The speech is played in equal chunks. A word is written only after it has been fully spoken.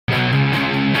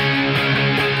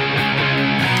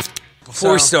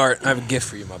Before we start, I have a gift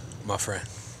for you, my friend.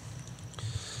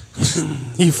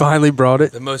 You finally brought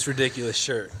it. The most ridiculous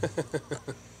shirt.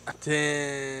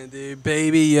 Damn, dude.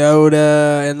 Baby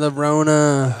Yoda and the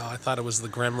Rona. Oh, I thought it was the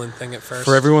gremlin thing at first.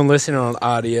 For everyone listening on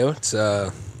audio, it's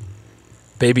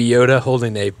Baby Yoda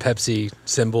holding a Pepsi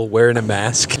symbol, wearing a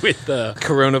mask with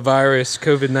coronavirus,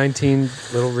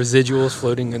 COVID-19 little residuals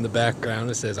floating in the background.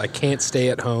 It says, "I can't stay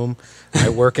at home. I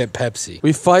work at Pepsi."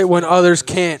 We fight when others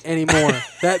can't anymore.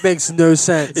 That makes no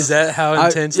sense. Is that how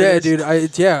intense it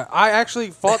is? Dude. I actually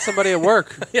fought somebody at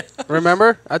work.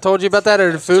 Remember? I told you about that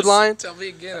at a food line. Tell me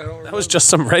again. I don't remember. That was just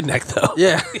some redneck, though.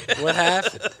 Yeah. What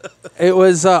happened? It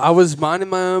was, I was minding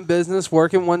my own business,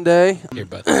 working one day. Here,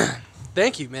 bud.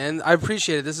 Thank you, man. I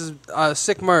appreciate it. This is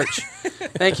sick merch.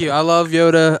 Thank you. I love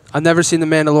Yoda. I've never seen The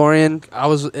Mandalorian. I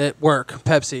was at work,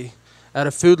 Pepsi, at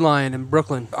a Food Lion in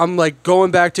Brooklyn. I'm like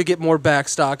going back to get more back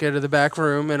stock out of the back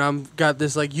room, and I'm got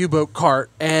this like U-boat cart,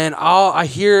 and I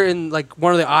hear in like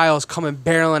one of the aisles coming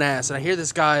barreling ass, and I hear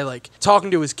this guy like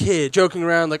talking to his kid, joking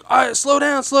around like, "All right, slow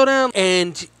down,"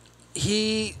 and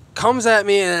he comes at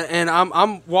me, and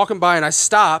I'm walking by, and I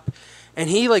stop. And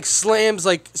he like slams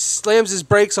his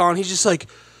brakes on. He's just like,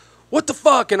 "What the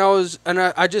fuck?" And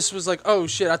I just was like, "Oh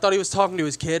shit!" I thought he was talking to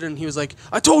his kid, and he was like,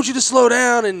 "I told you to slow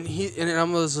down." And I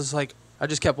was just like, I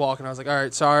just kept walking. I was like, "All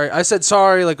right, sorry." I said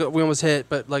sorry, like we almost hit,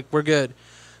 but like we're good.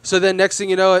 So then next thing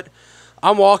you know it,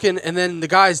 I'm walking, and then the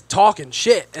guy's talking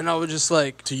shit, and I was just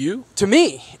like, To you? to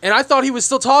me, and I thought he was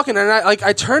still talking, and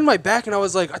I turned my back, and I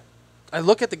was like, I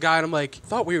look at the guy, and I'm like, I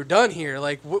thought we were done here.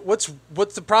 Like, what's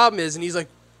the problem is? And he's like,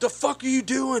 "The fuck are you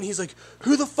doing?" He's like,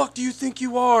 "Who the fuck do you think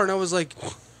you are?" And I was like,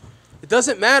 "It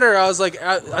doesn't matter." I was like,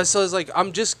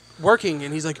 "I'm just working."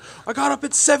 And he's like, "I got up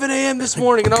at 7 a.m. this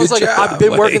morning." And I was like, "I've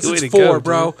been working since 4,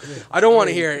 bro. I don't want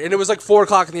to hear it." And it was like 4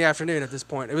 o'clock in the afternoon at this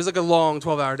point. It was like a long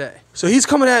 12-hour day. So he's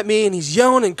coming at me, and he's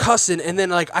yelling and cussing. And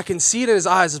then like I can see it in his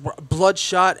eyes,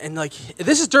 bloodshot. And like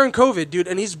this is during COVID, dude.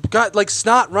 And he's got like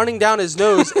snot running down his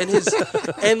nose, and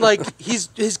and like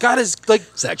he's got his like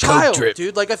child,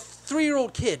 dude, like a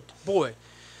 3-year-old kid, boy,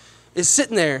 is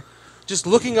sitting there just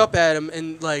looking up at him,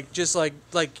 and like just like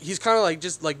he's kind of like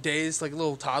just like dazed, like a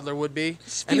little toddler would be.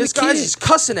 And this guy's just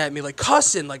cussing at me, like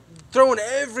cussing, like throwing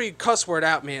every cuss word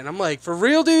at me. And I'm like, "For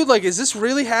real, dude? Like, is this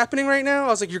really happening right now?" I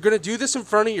was like, "You're gonna do this in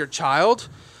front of your child?"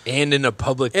 And in a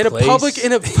public In place?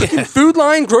 a fucking Food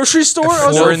Line grocery store.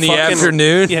 At 4 in the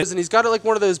afternoon. Yeah. And he's got like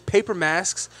one of those paper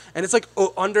masks, and it's like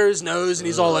under his nose, and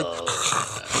he's all like,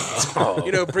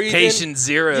 breathing. Patient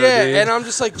zero, Yeah, dude. and I'm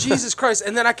just like, Jesus Christ.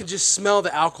 And then I could just smell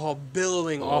the alcohol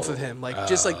billowing off of him, like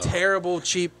just like terrible,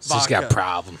 cheap vodka. He's got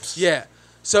problems. Yeah.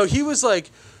 So he was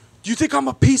like, "Do you think I'm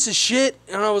a piece of shit?"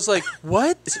 And I was like,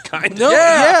 "What?" Kind of. No,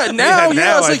 yeah, now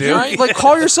now I was I like, do. "You're, like,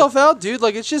 call yourself out, dude.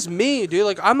 Like, it's just me, dude.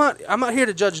 Like, I'm not here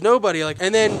to judge nobody." Like,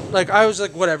 and then like I was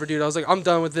like, "Whatever, dude." I was like, "I'm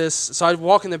done with this." So I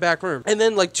walk in the back room, and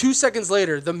then like 2 seconds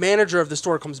later, the manager of the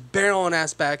store comes barreling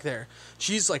ass back there.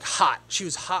 She's like hot. She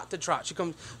was hot to trot.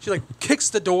 She like kicks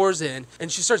the doors in,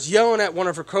 and she starts yelling at one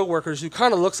of her coworkers who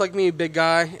kind of looks like me, a big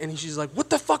guy. And she's like, "What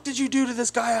the fuck did you do to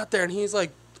this guy out there?" And he's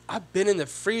like, "I've been in the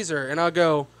freezer." And I'll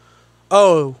go,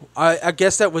 "Oh, I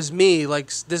guess that was me.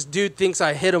 Like, this dude thinks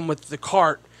I hit him with the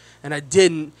cart, and I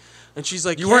didn't." And she's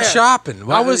like, You weren't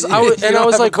shopping. I was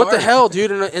like, "What the hell, dude?"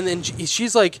 And then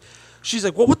she's like,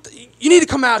 "Well, you need to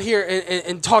come out here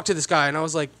and talk to this guy." And I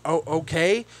was like, "Oh,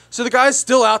 okay." So the guy's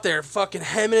still out there fucking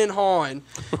hemming and hawing.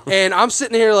 And I'm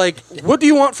sitting here like, "What do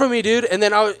you want from me, dude?" And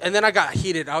then I got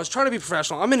heated. I was trying to be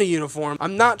professional. I'm in a uniform.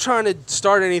 I'm not trying to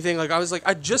start anything. Like, I was like,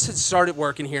 I just had started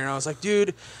working here. And I was like,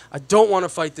 "Dude, I don't want to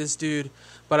fight this dude.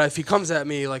 But if he comes at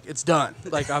me, like, it's done.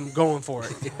 Like, I'm going for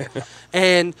it."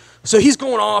 And so he's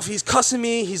going off. He's cussing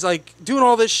me. He's, like, doing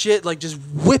all this shit, like, just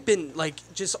whipping, like,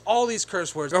 just all these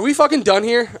curse words. "Are we fucking done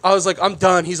here?" I was like, "I'm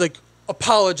done." He's like,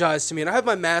 "Apologize to me." And I have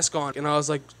my mask on. And I was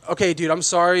like, "Okay, dude, I'm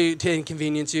sorry to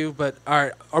inconvenience you. But, all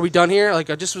right, are we done here?" Like,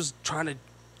 I just was trying to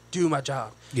do my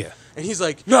job. Yeah. And he's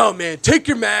like, "No, man, take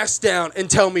your mask down and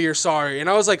tell me you're sorry." And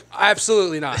I was like,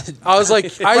 "Absolutely not." I was like,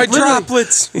 My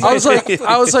droplets. I was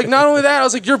like, not only that, I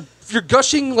was like, you're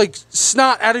gushing like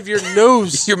snot out of your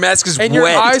nose. Your mask is and wet. your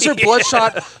eyes are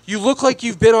bloodshot. You look like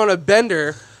you've been on a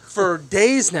bender for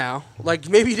days now. Like,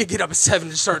 maybe you did get up at 7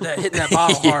 to start hitting that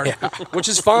bottle hard, which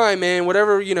is fine, man.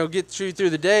 Whatever, gets you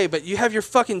through the day. But you have your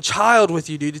fucking child with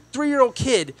you, dude. A 3-year-old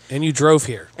kid. And you drove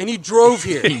here.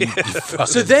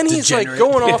 So then he's like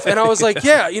going off, and I was like,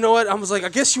 "Yeah, you know what?" I was like, "I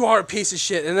guess you are a piece of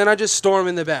shit." And then I just storm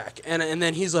in the back, and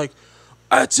then he's like,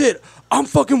 "That's it. I'm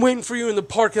fucking waiting for you in the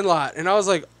parking lot." And I was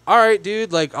like, "All right,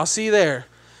 dude. Like, I'll see you there."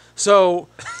 So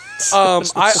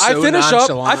I So finish up.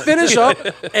 nonchalant. I finish up,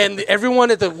 and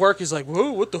everyone at the work is like,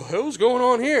 "Whoa, what the hell's going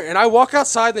on here?" And I walk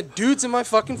outside, and the dude's in my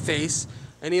fucking face,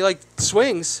 and he like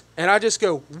swings, and I just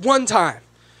go one time,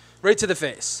 right to the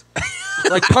face,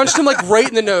 like punched him like right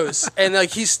in the nose, and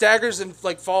like he staggers and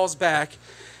like falls back,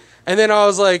 and then I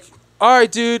was like, all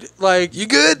right, dude, like, you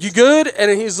good? You good?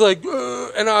 And he's like,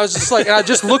 and I was just like, and I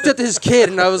just looked at his kid,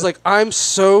 and I was like, I'm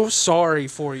so sorry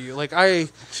for you. Like,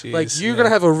 you're going to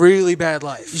have a really bad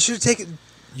life. You should have taken.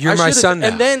 You're my son now.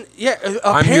 And then,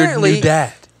 I'm apparently, your new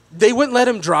dad. They wouldn't let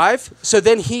him drive. So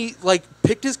then he, like,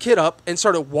 picked his kid up and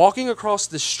started walking across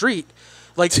the street,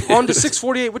 like, onto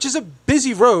 648, which is a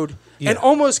busy road, and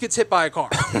almost gets hit by a car.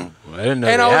 I didn't know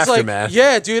And the I was aftermath. like,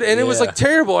 yeah, dude. And it was like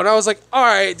terrible. And I was like, all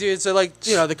right, dude. So like,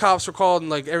 you know, the cops were called and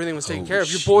like everything was taken care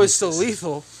of. Your boy's still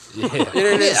lethal. Yeah. You know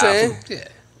what I'm saying? Yeah.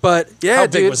 But yeah, How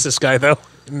dude. big was this guy, though?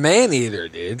 Man eater,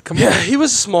 dude. Come Yeah, on. he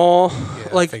was small.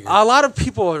 Like figured. a lot of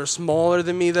people are smaller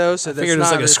than me though. So that's Figured it was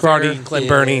not like a as scrawny fair. Glen Yeah.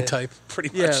 Burnie type,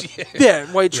 pretty Yeah, much. yeah,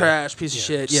 white trash piece of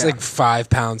shit. Just Yeah, like 5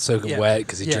 pounds soaking Yeah. wet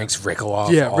because he Yeah. drinks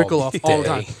Rickle-Off. yeah, all Rickle-Off all the day.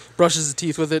 time. Brushes his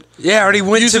teeth with it. Yeah, I already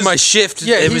went to Uses- my shift.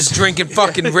 Yeah, it was he's- drinking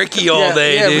fucking Ricky all yeah,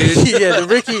 day, yeah, dude. Ricky, yeah, the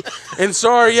Ricky. And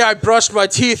sorry, yeah, I brushed my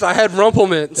teeth. I had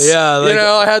rumplements. Yeah, like, you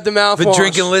know, I had the mouthwash. Been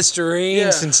drinking Listerine Yeah.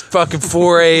 since fucking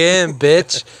 4 a.m.,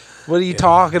 bitch. What are you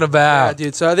talking Yeah, about?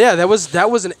 dude. So yeah, that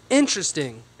was an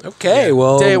interesting. Okay,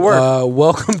 well, Day at work.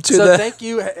 welcome to So the. thank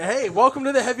you. Hey, welcome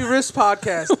to the Heavy Riffs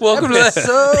podcast. Welcome to the-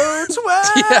 episode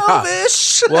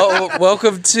 12-ish.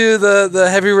 welcome to the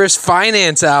Heavy Riffs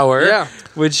Finance Hour. Yeah.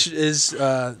 Which is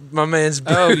my man's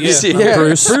Bruce. Oh, yeah. here. Yeah,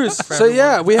 Bruce. So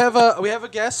yeah, we have a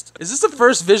guest. Is this the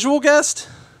first visual guest?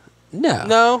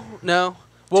 No. No.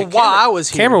 Well, while I was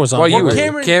here, Camera was on. While you were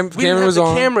Cameron, here. we didn't Cameron have was the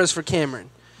on. cameras for Cameron.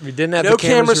 We didn't have No the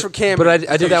cameras for Cameron. But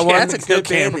I did that one. That's a good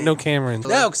band name. No Cameron.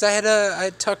 No, because I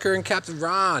had Tucker and Captain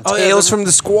Ron. Oh, yeah, Tales the- from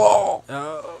the Squall.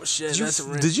 Oh shit!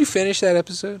 Did you finish that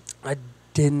episode? I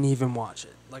didn't even watch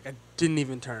it. Like I didn't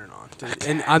even turn it on. Dude.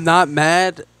 And I'm not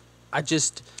mad. I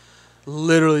just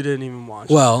literally didn't even watch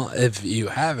it. Well, if you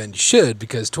haven't, you should,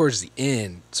 because towards the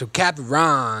end, so Captain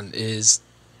Ron is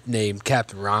named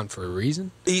Captain Ron for a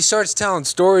reason. He starts telling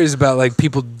stories about like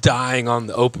people dying on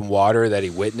the open water that he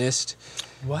witnessed.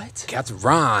 What? Captain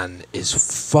Ron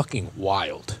is fucking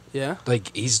wild. Yeah.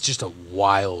 Like he's just a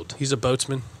wild. He's a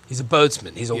boatsman. He's a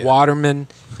boatsman. He's a Yeah. waterman.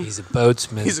 He's a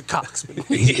boatsman. He's a coxman.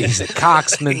 He's a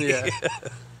coxman. Yeah.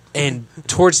 And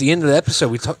towards the end of the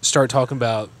episode, we start talking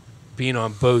about being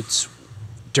on boats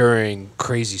during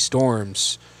crazy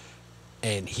storms.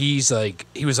 And he was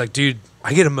like, dude,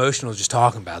 I get emotional just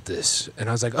talking about this. And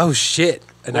I was like, oh shit.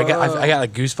 And I got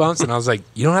like goosebumps. And I was like,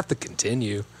 you don't have to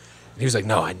continue. And he was like,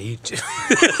 no, I need to.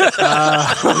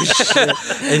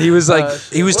 And he was like,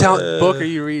 he was telling. What book are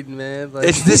you reading, man? Like,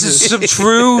 This is some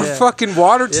true Yeah. fucking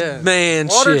man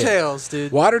Water shit. Tales,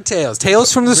 dude. Water Tales.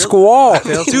 Tales from the Squall.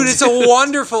 Tales Dude, it's a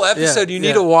wonderful episode. You need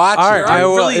Yeah. to watch All it. right, I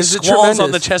will. really Is it squalls on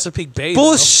tremendous? the Chesapeake Bay.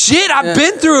 Bullshit. I've Yeah.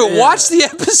 been through it. Yeah. Watch the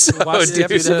episode, Watch the dude.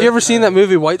 episode. Have you ever seen that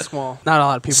movie White Squall? Not a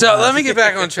lot of people. So have. let me get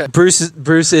back on track. Bruce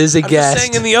is a I'm guest. just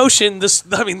saying, in the ocean,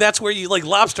 that's where you like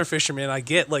lobster fishermen. I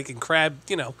get like and crab.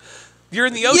 You're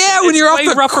in the ocean. yeah, when It's you're off way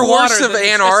the rougher course water of than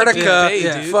the Antarctica, Chesapeake Bay,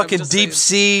 dude. I'm fucking just deep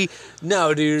saying. sea.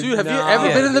 No, dude. Dude, have you No. ever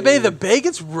Yeah, been in the bay? dude. The bay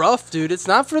gets rough, dude. It's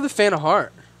not for the faint of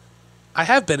heart. I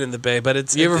have been in the bay, but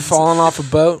it's You ever it's, fallen off a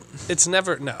boat? It's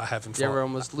never. No, I haven't. You ever fallen.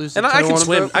 almost lose? And the I toe can on a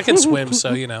swim. boat? I can swim,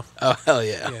 so Oh hell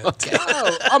yeah. Yeah. Okay.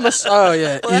 Oh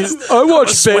yeah. that's- I I'm a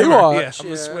watched swimmer. Baywatch. Yeah,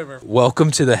 I'm a swimmer. Welcome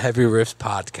to the Heavy Riffs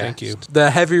podcast. Thank you.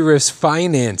 The Heavy Riffs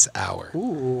Finance Hour,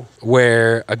 Ooh.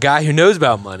 where a guy who knows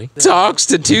about money talks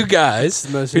to two guys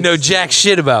the most who know jack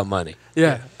shit about money.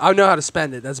 Yeah, I know how to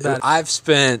spend it. That's bad. I've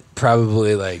spent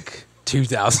probably like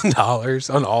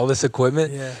 $2,000 on all this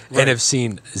equipment Yeah. and have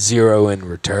seen zero in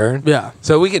return. Yeah.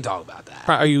 So we can talk about that.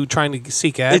 Are you trying to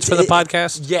seek ads for the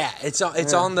podcast? Yeah, it's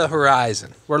on the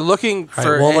horizon. We're looking All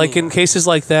for. right, well, like any- in cases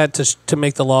like that, to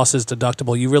make the losses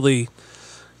deductible, you really,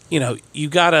 you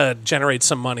gotta generate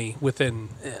some money within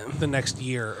the next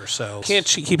year or so. Can't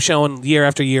keep showing year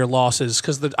after year losses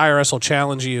because the IRS will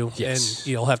challenge you Yes. and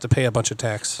you'll have to pay a bunch of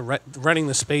tax. Renting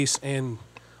the space and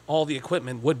all the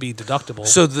equipment would be deductible.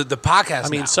 So the podcast. I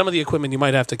mean, now, some of the equipment you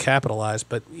might have to capitalize,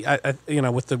 but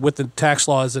with the tax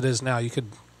law as it is now, you could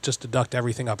just deduct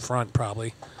everything up front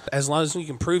probably. As long as you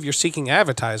can prove you're seeking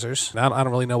advertisers. I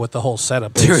don't really know what the whole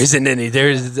setup is. there isn't any.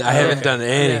 I haven't done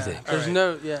anything. There's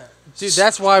no. Yeah. Dude,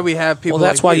 that's why we have people. Well,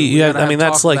 that's like why you. you. We gotta have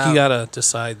That's talk like you about- gotta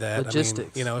decide that.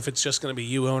 logistics. I mean, if it's just going to be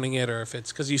you owning it, or if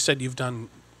it's because you said you've done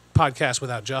podcasts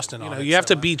without Justin. You have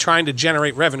to be trying to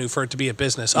generate revenue for it to be a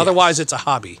business. Otherwise, it's a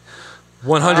hobby.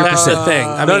 100%. That's the thing.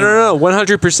 No,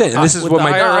 100%. And this is with what the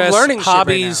my IRS I'm learning shit right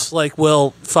hobbies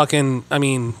will fucking.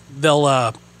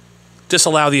 They'll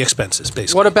disallow the expenses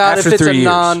basically. What about After if it's a 3 years.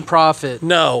 non-profit?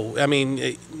 No,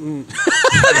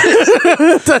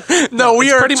 No,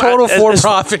 we are pretty total much-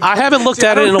 for-profit. I haven't looked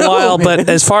at it in a while, but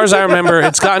as far as I remember,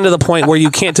 it's gotten to the point where you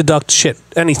can't deduct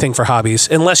anything for hobbies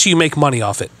unless you make money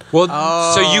off it. Well,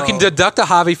 so you can deduct a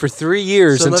hobby for 3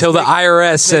 years So let's until the make- IRS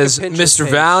make a says, Pinterest Mr.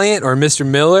 page. Valiant or Mr.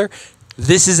 Miller,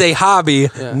 this is a hobby,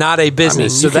 not a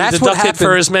business. You So can that's deduct what happened. it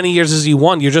for as many years as you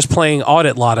want. You're just playing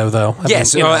audit lotto, though.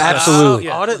 Yes, that's-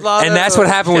 absolutely. Audit lotto. And that's what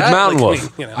happened with Yeah, Mountain like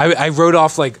Wolf. me, you know. I wrote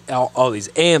off like all these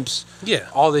amps,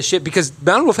 all this shit, because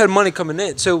Mountain Wolf had money coming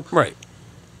in. So Right.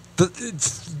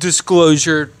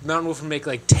 disclosure, Mountain Wolf would make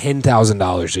like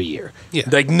 $10,000 a year. Yeah.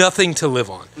 Like nothing to live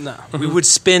on. No. We would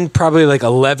spend probably like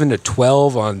 11 to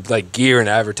 12 on like gear and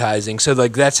advertising. So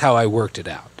like that's how I worked it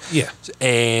out. Yeah.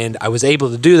 And I was able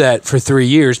to do that for 3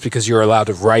 years because you're allowed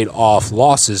to write off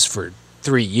losses for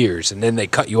 3 years and then they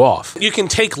cut you off. You can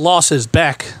take losses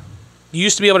back. You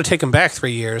used to be able to take them back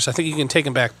 3 years. I think you can take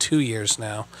them back 2 years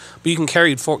now. But you can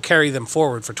carry them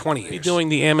forward for 20 years. You're doing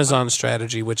the Amazon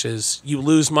strategy, which is you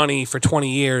lose money for 20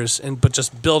 years, but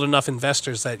just build enough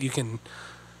investors that you can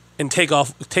take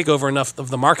over enough of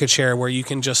the market share where you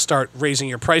can just start raising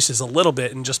your prices a little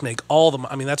bit and just make all the.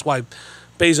 That's why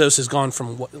Bezos has gone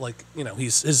from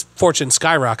his fortune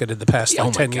skyrocketed the past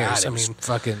 10 years.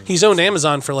 He's owned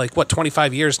Amazon for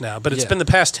 25 years now, but it's been the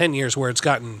past 10 years where it's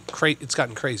gotten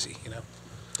crazy,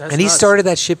 That's And he nuts. started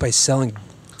that shit by selling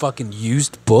fucking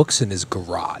used books in his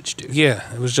garage, dude. Yeah,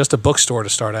 it was just a bookstore to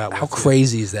start out How with.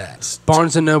 crazy is that?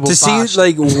 Barnes and Noble. To see botched.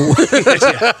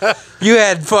 you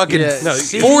had fucking Yeah.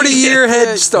 40-year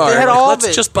head start. They had all of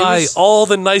Let's it. just It buy was- all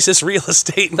the nicest real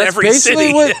estate in That's every basically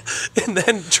city what- and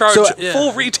then charge So-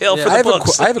 full retail for the I have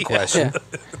books. I have a question.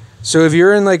 So if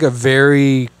you're in like a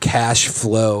very cash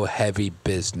flow heavy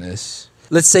business,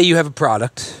 let's say you have a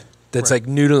product that's like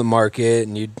new to the market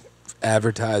and you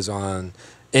advertise on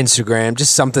Instagram,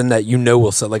 just something that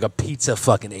will sell, like a pizza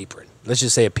fucking apron. Let's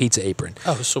just say a pizza apron.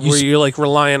 Oh, so where you're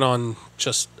relying on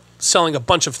just selling a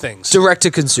bunch of things. Direct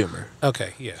to consumer.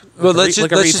 Okay, yeah. Well, like let's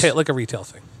a retail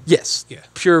thing. Yes. Yeah.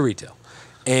 Pure retail.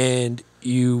 And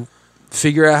you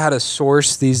figure out how to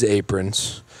source these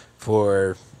aprons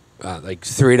for like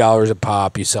 $3 a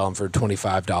pop. You sell them for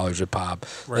 $25 a pop.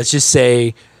 Right. Let's just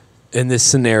say in this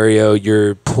scenario,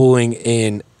 you're pulling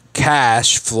in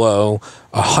cash flow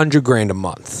 $100,000 a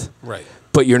month. Right.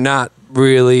 But you're not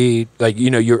really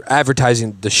you're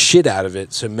advertising the shit out of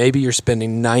it. So maybe you're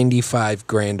spending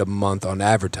 $95,000 a month on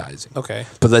advertising. Okay.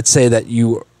 But let's say that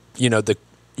you have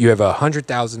a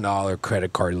 $100,000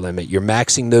 credit card limit. You're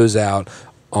maxing those out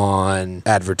on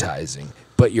advertising,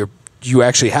 but you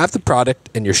actually have the product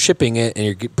and you're shipping it and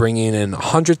you're bringing in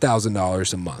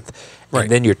 $100,000 a month. Right.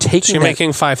 And then you're taking. So you're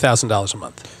making $5,000 a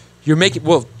month. You're making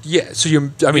So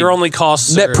your only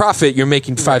costs net are- profit. You're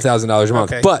making $5,000 a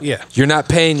month, Okay, but yeah. you're not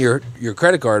paying your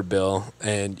credit card bill,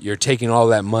 and you're taking all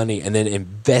that money and then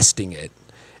investing it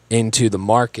into the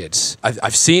markets.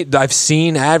 I've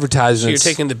seen advertisements. So you're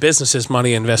taking the business's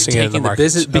money, investing it in the taking the markets.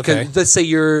 business because Okay. let's say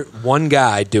you're one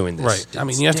guy doing this.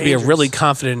 Right. You have to be a really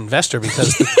confident investor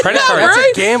because the credit cards.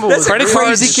 That's a gamble. That's Credit a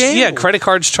cards, crazy gamble. yeah. Credit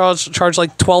cards charge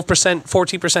like 12%,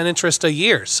 14% interest a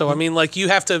year. So you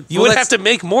would have to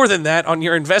make more than that on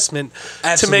your investment to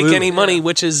Absolutely. make any money,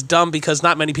 which is dumb because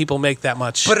not many people make that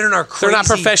much. But in our they're not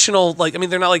crazy- professional.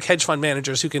 They're not like hedge fund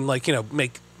managers who can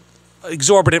make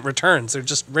exorbitant returns. They're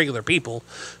just regular people.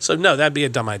 So no, that'd be a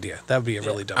dumb idea. That would be a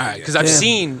really dumb All right, idea. because I've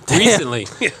seen recently.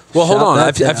 Yeah. Well, hold Shout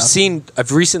on. that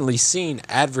I've recently seen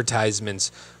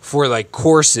advertisements for like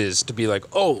courses to be like,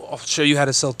 oh, I'll show you how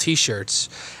to sell T-shirts,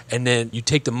 and then you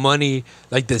take the money,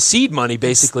 like the seed money,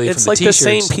 basically It's from like the the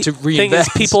T-shirts same to thing as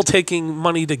reinvest. people taking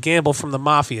money to gamble from the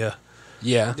mafia,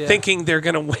 Yeah. thinking they're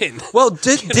gonna win. Well,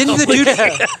 didn't the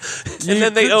dude? And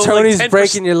then they owe Tony's like 10%,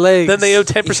 breaking your legs. Then they owe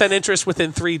 10% interest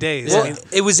within 3 days. Well,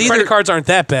 it was either. Credit cards aren't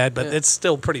that bad, but it's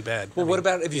still pretty bad. Well, what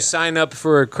about if you sign up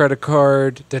for a credit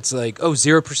card that's like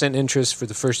 0% interest for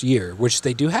the first year, which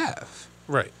they do have,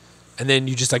 right? and then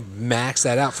you just like max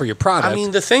that out for your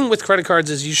product. The thing with credit cards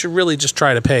is you should really just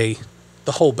try to pay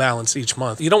the whole balance each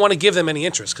month. You don't want to give them any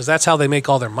interest because that's how they make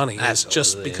all their money. Is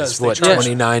just because what they charge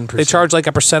 29%. they charge like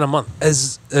 1% a month.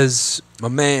 As my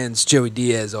man's Joey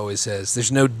Diaz always says,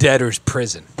 there's no debtor's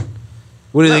prison.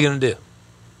 What are they going to do?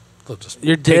 They'll just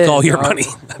You're take dead, all your dog. money.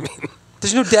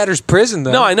 There's no debtor's prison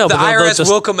though. No, I know, The but they'll IRS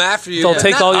just- will come after you. they'll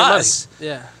take Not all your money. us.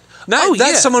 Yeah.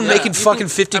 That's someone Yeah. making You fucking can-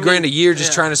 50 I mean, grand a year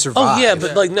just yeah. trying to survive. Oh yeah,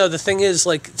 but like no, the thing is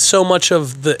like so much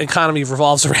of the economy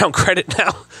revolves around credit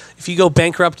now. If you go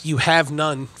bankrupt, you have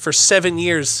none for 7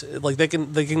 years. Like they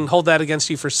can hold that against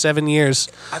you for 7 years,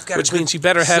 I've got a which good- means you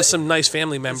better have some nice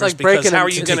family members like because breaking how a- are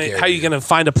you Take care gonna of how are you you. gonna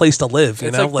find a place to live? You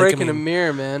It's know, like breaking I a mean,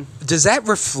 mirror, man. Does that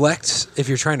reflect if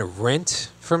you're trying to rent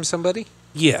from somebody?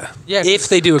 yeah. Yeah, If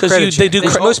they do a 'Cause credit they check. do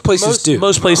cre- most places do.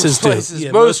 Most places do.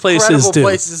 Yeah, most places credible do.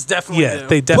 places definitely Yeah, do.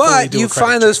 they definitely But do. you a credit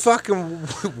find check. those fucking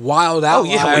wild Oh,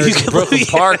 yeah, outliers well, you in can- Brooklyn yeah.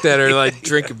 Park that are like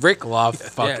drinking Rick off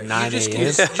fucking you 9 just, a.m.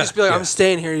 you just be like, I'm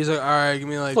staying here. He's like, all right, give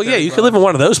me like. Well, yeah, you $30. could live in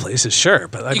one of those places, sure,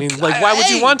 but I You mean, c- like, why would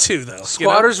you hey! want to though?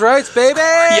 Squatters' rights, baby.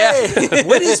 Yeah.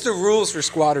 What is the rules for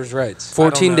squatters' rights?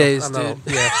 14 days, dude.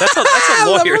 Yeah, that's a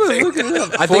lawyer thing.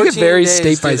 I think it 14 varies days,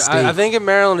 state by dude. state. I think in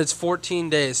Maryland it's 14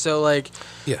 days. So like,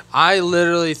 Yeah. I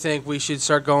literally think we should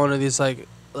start going to these like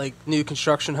new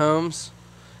construction homes,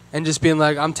 and just being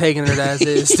like, I'm taking it as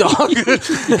is, dog.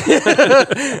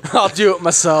 I'll do it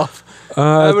myself.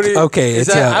 How many- okay, is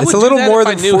it's, that- I it's would a do little that more if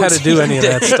than I knew how to do 14 any of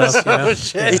that days.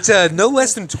 stuff. You know? It's no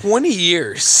less than 20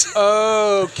 years.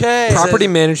 Okay.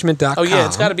 Propertymanagement.com. Oh yeah,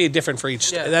 it's got to be different for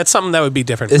each. Yeah. That's something that would be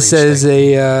different. For It each says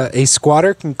state. a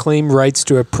squatter can claim rights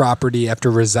to a property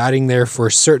after residing there for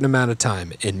a certain amount of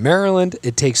time. In Maryland,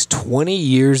 it takes 20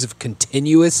 years of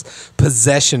continuous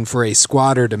possession for a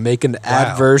squatter to make an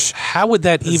adverse. How would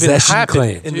that even possession happen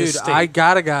claim. in Dude, this state? I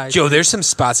got a guy. Joe, there's some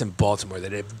spots in Baltimore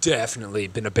that have definitely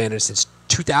been abandoned since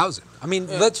 2000. I mean,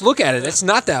 let's look at it. It's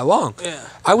not that long. Yeah.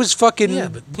 I was fucking. Yeah,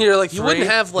 but You're like, you wouldn't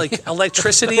have like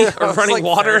electricity or It's running like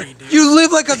water. 30, dude. You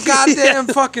live like a goddamn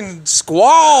fucking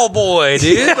squall boy,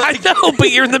 dude. I know,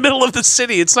 but you're in the middle of the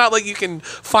city. It's not like you can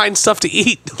find stuff to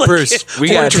eat. Like, Bruce, we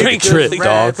or gotta take a drink, trip, like,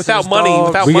 dog. Without There's money, dogs.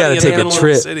 without We money gotta in take the a middle of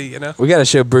trip. the city. You know. We got to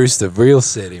show Bruce the real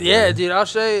city. Yeah, man. dude, I'll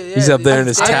show you. Yeah, He's up there in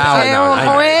his tower now.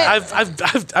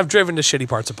 I've driven to shitty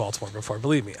parts of Baltimore before.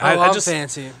 Believe me. Oh, I I'm just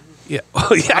fancy. yeah.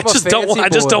 Oh yeah. I I'm a just don't. fancy I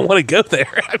just boy. don't want to go there.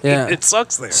 I mean, Yeah. it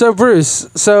sucks there. So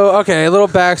Bruce, okay, a little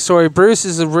backstory. Bruce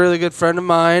is a really good friend of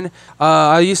mine.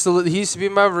 He used to be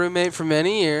my roommate for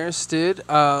many years, dude.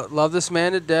 Love this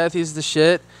man to death. He's the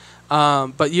shit.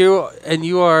 But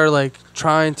you are like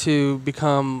trying to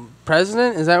become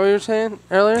president. Is that what you were saying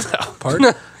earlier?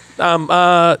 Pardon?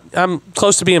 I'm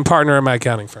close to being partner in my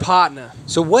accounting firm. Partner.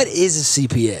 So, what is a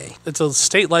CPA? It's a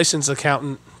state licensed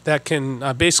accountant that can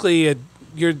basically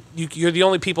you're the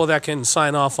only people that can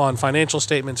sign off on financial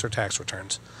statements or tax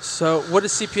returns So what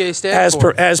does CPA stand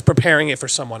for? as preparing it for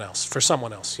someone else.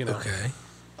 You know, Okay.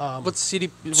 What's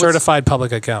certified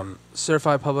public accountant.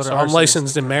 certified public? So I'm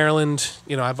licensed in Maryland.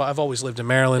 You know, I've always lived in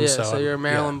Maryland. Yeah, so so you're a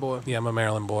Maryland yeah. boy. Yeah, I'm a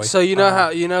Maryland boy. So you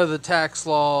know the tax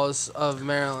laws of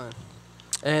Maryland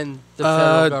and the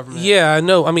federal government. Yeah,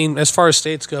 no. I mean, as far as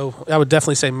states go, I would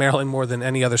definitely say Maryland more than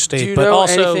any other state. Do you but know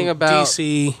also anything about-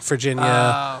 D.C.,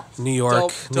 Virginia, New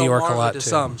York, New York a Delmarva lot to too.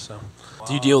 some. So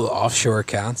Do you deal with offshore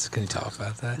accounts? Can you talk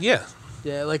about that? yeah,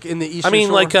 Yeah, like in the Eastern I mean,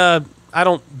 Shore. like I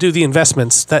don't do the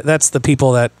investments. That's the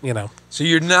people that you know. So,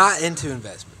 you're not into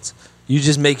investments. You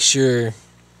just make sure.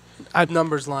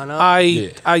 numbers line up.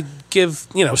 I give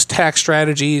tax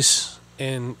strategies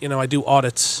and I do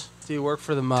audits, Do you work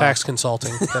for the mob? tax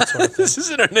consulting. That's what I do. This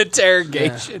isn't an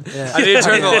interrogation. Yeah. I didn't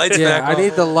turn the lights Yeah, back I on.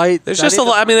 need the light. There's just a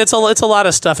lot. I mean, it's a lot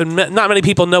of stuff, and not many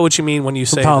people know what you mean when you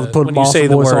say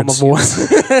the words.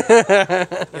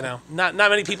 Not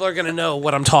many people are going to know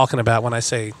what I'm talking about when I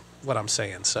say what I'm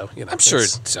saying. So I'm sure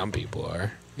it's- some people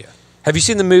are. Yeah. Have you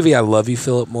seen the movie I Love You,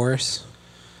 Philip Morris?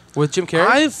 With Jim Carrey?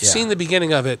 I've Yeah. seen the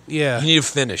beginning of it. Yeah, You need to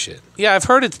finish it. yeah. I've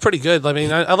heard it's pretty good. I mean,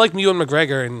 I like Ewan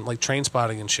McGregor and like Train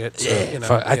Spotting and shit.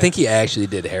 So, I think he actually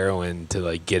did heroin to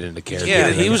like get into character. Yeah,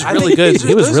 he was I really think good. these-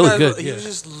 He was those really guys- good. He Yeah. was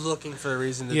just looking for a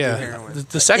reason to do Yeah, heroin.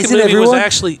 the second Isn't movie was everyone?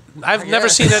 actually I've never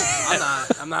seen it.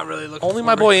 I'm not really looking. Only for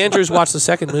my a boy reason. Andrews watched the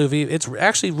second movie. It's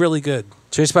actually really good.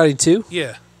 Trainspotting 2?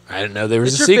 Yeah, I didn't know there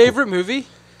was It's a your sequel. favorite movie?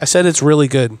 I said it's really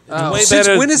good. Oh. Way Since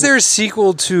better. when is there a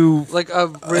sequel to Like a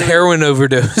really, heroin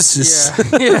overdoses?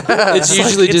 yeah. It's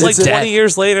usually it's just like death. 20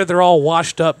 years later, they're all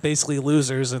washed up, basically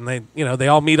losers, and they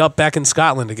all meet up back in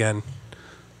Scotland again.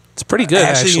 It's pretty good.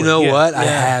 Actually, you know yeah. what? I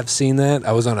Yeah. have seen that.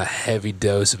 I was on a heavy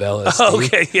dose of LSD. Oh,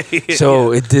 okay, yeah.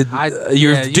 So it did.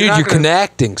 you're Dude, not you're gonna-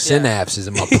 connecting synapses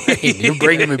in my brain. You're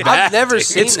bringing me back. I've never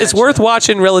seen It's that worth shit.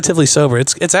 watching relatively sober.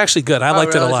 It's actually good. I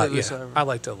liked it a lot. relatively Yeah, sober. I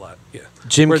liked it a lot. Yeah.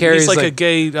 Jim Where Carrey's he's like a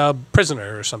gay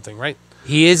prisoner or something, right?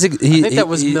 he is. think that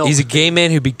was Milk. He's a gay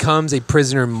man who becomes a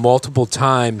prisoner multiple I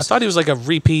times thought he was like a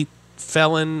repeat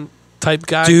felon type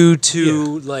guy. due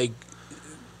to like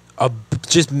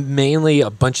just mainly a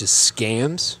bunch of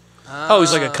scams. Oh,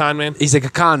 he's like a con man? He's like a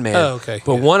con man. Oh, okay.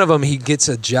 But Yeah. one of them, he gets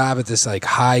a job at this like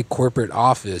high corporate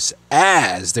office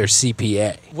as their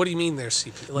CPA. What do you mean they're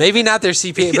CPA? Like, Maybe not their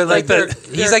CPA, but like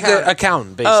he's like the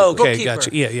accountant, basically. oh, okay, bookkeeper.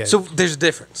 gotcha. Yeah. So there's a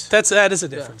difference. that is a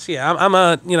difference. Yeah,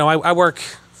 I work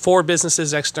for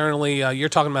businesses externally. You're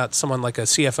talking about someone like a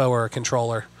CFO or a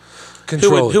controller.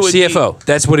 Controller, who would CFO.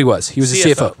 That's what he was. He was a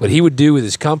CFO. CFO. What he would do with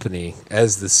his company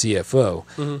as the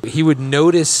CFO, he would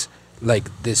notice like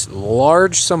this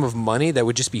large sum of money that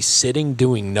would just be sitting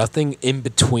doing nothing in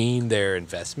between their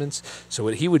investments. So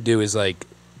what he would do is like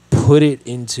put it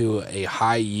into a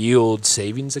high yield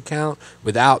savings account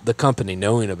without the company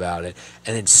knowing about it,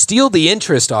 and then steal the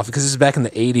interest off, because this is back in the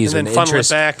 80s And when then funnel it interest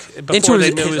back before into they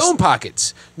his, knew his own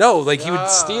pockets. No, like he would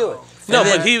steal it. No, And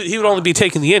then- but he would only be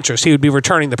taking the interest. He would be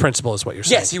returning the principal, is what you're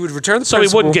saying. yes, he would return the So he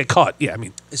principal. wouldn't get caught. Yeah, I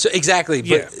mean, So exactly,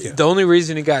 but Yeah. the only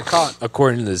reason he got caught,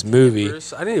 according to this movie,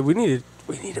 We need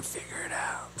to figure it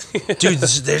out.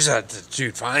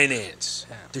 dude, finance.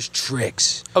 There's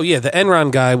tricks. oh yeah, the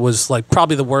Enron guy was like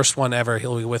probably the worst one ever.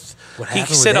 He'll be with What he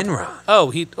happened set with up- Enron?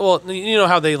 Oh, you know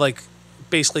how they like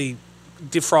basically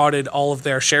defrauded all of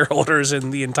their shareholders in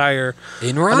the entire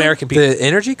Enron, American people. the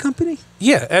energy company.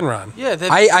 Yeah, Enron. Yeah,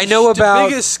 I know about the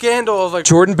biggest scandal of like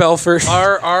Jordan Belfort.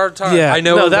 our time. Yeah. I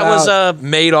know No, that was, about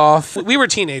Madoff. We were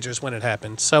teenagers when it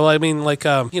happened. So I mean, like,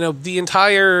 the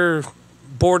entire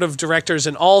board of directors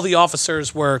and all the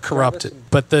officers were corrupted.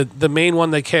 But the main one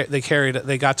they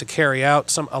got to carry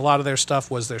out a lot of their stuff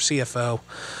was their CFO,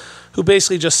 who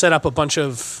basically just set up a bunch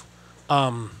of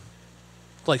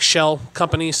like shell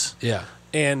companies Yeah,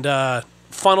 and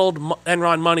funneled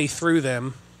Enron money through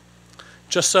them,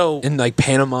 just so in like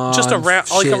Panama. just and around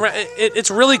like shit. around. It's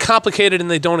really complicated,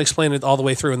 and they don't explain it all the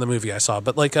way through in the movie I saw.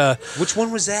 But like, Which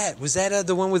one was that? Was that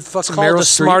the one with fucking called Meryl The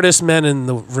Streep? Smartest Men in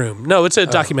the Room. No, it's a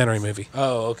documentary movie.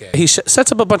 Oh, okay. He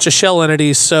sets up a bunch of shell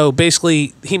entities. So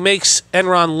basically, he makes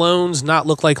Enron loans not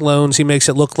look like loans. He makes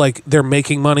it look like they're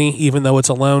making money, even though it's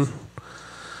a loan.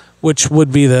 Which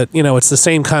would be it's the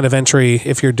same kind of entry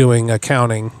if you're doing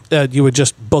accounting. You would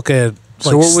just book a.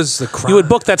 So what was the crime? You would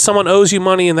book that someone owes you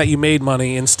money and that you made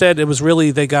money. Instead, it was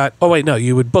really they got. Oh wait, no,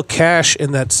 you would book cash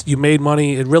and that's you made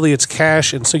money. It's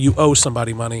cash, and so you owe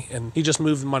somebody money. And he just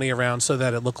moved the money around so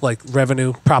that it looked like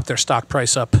revenue, propped their stock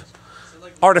price up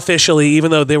artificially, even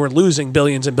though they were losing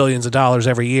billions and billions of dollars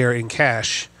every year in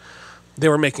cash. They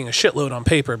were making a shitload on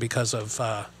paper because of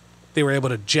they were able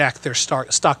to jack their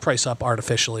stock price up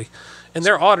artificially, and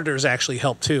their auditors actually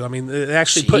helped too. I mean, it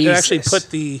actually put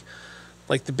the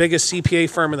biggest CPA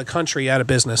firm in the country out of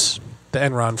business. The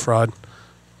Enron fraud.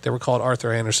 They were called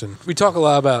Arthur Anderson. We talk a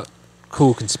lot about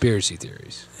cool conspiracy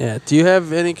theories. Yeah. Do you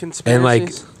have any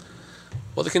conspiracies?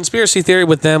 Well, the conspiracy theory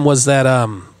with them was that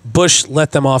Bush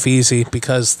let them off easy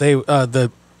because they the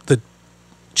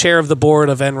chair of the board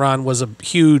of Enron was a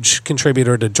huge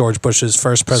contributor to George Bush's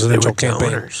first presidential campaign.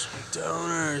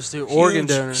 Donors, dude, organ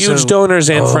donors. Huge donors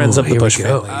and friends of the Bush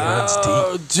family.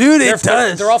 Oh, dude, it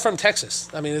does. They're all from Texas.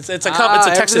 I mean, it's a Texas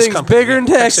everything's company. bigger in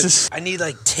Texas. I need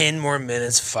like 10 more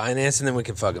minutes of finance, and then we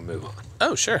can fucking move on.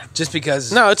 Oh, sure. Just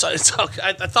because. No, it's okay.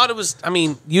 I thought it was. I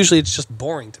mean, usually it's just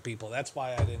boring to people. That's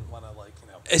why I didn't want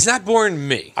to It's not boring to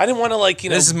me. I didn't want to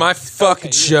This is my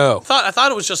fucking show. I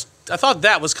thought it was just. I thought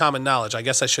that was common knowledge. I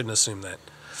guess I shouldn't assume that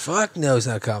Fuck no, it's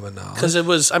not common knowledge. because it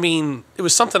was. I mean, it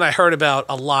was something I heard about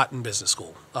a lot in business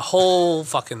school. A whole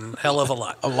fucking hell of a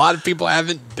lot. A lot of people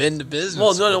haven't been to business.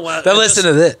 Well, no. Now listen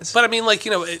to this. But I mean, like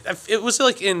it was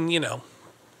like in it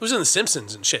was in The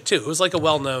Simpsons and shit too. It was like a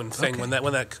well-known thing when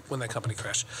that company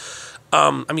crashed. I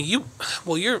mean,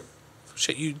 you're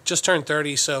you just turned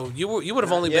 30, so you would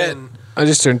have only been. I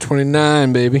just turned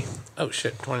 29, baby. Oh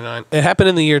shit, 29. It happened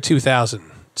in the year 2000.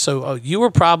 So you were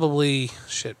probably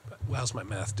shit. How's my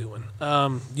math doing?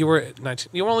 You were 19.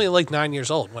 You were only like 9 years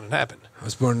old when it happened. I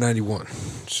was born in 91.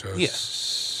 So Yeah.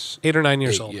 8 or 9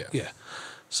 years 8, old. yeah. Yeah.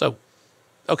 So,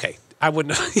 okay. I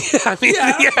wouldn't. Yeah, I mean,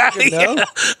 yeah.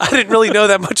 I didn't really know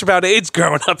that much about AIDS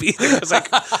growing up either. I was like,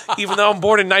 even though I'm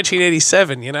born in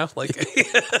 1987, like.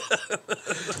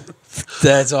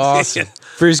 That's awesome.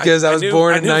 First, because I was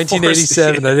born in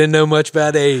 1987. I didn't know much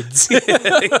about AIDS. All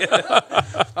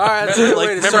right, that's a good way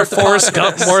to Remember start the Forrest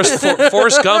podcast. Gump?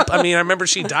 Forrest Gump. I mean, I remember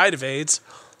she died of AIDS,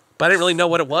 but I didn't really know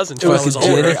what it was until I was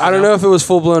older. I don't know if it was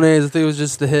full blown AIDS. I think it was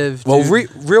just the HIV. Well, dude.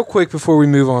 real quick before we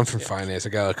move on from finance, I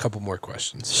got a couple more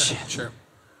questions. Sure.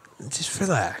 Just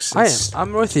relax.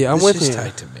 I'm with you. I'm It's with just you.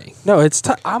 tight to me. No, it's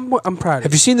I'm proud of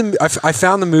Have you seen the? I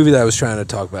found the movie that I was trying to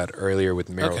talk about earlier with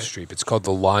Meryl Okay. Streep. It's called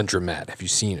The Laundromat. Have you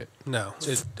seen it? No.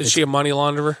 Is she a money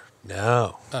launderer?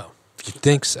 No. Oh. If you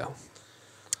think so.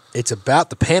 It's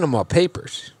about the Panama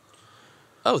Papers.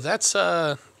 Oh, that's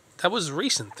That was a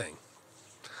recent thing.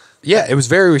 Yeah, it was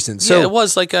very recent. So yeah, it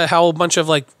was like how a bunch of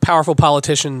like powerful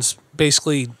politicians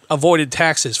basically avoided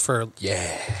taxes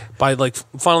by like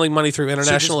funneling money through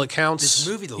international accounts. This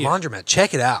movie, The Laundromat,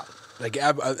 check it out. Like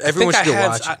everyone should go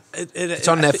watch it. It's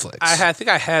on Netflix. I think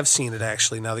I have seen it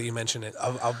actually. Now that you mention it,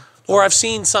 or I've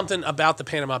seen something about the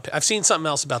Panama. I've seen something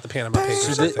else about the Panama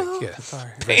Papers. I think. Yeah.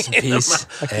 Sorry. Rest in peace.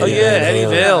 Oh yeah, Eddie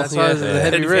Vale. That's why it was the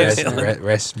Heavy Riffs.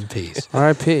 Rest in peace.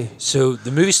 R.I.P. So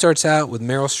the movie starts out with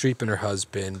Meryl Streep and her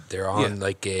husband. They're on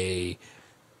like a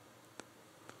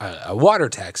water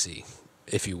taxi,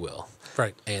 if you will.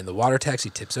 Right. And the water taxi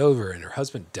tips over and her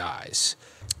husband dies.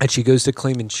 And she goes to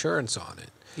claim insurance on it.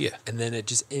 Yeah. And then it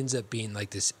just ends up being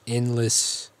like this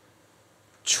endless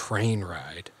train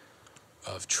ride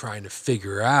of trying to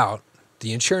figure out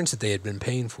the insurance that they had been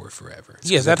paying for forever.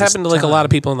 Yeah, that happened to like a lot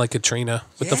of people in like Katrina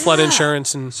with the flood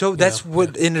insurance. And so that's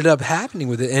what ended up happening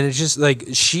with it. And it's just like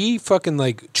she fucking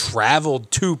like traveled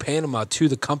to Panama to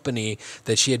the company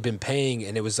that she had been paying.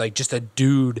 And it was like just a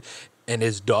dude and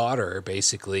his daughter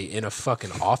basically in a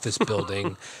fucking office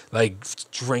building, like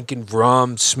drinking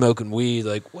rum, smoking weed.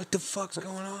 Like, what the fuck's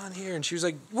going on here? And she was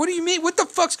like, what do you mean? What the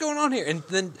fuck's going on here? And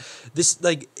then this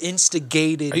like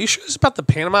instigated. Are you sure it's about the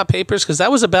Panama Papers? Because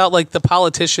that was about like the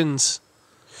politicians.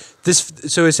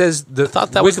 So it says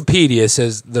Wikipedia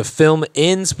says the film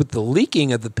ends with the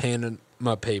leaking of the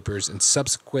Panama Papers and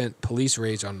subsequent police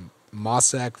raids on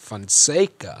Mossack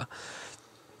Fonseca,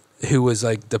 who was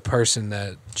like the person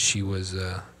that she was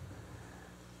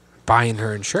buying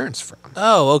her insurance from.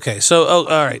 Oh, okay. So, all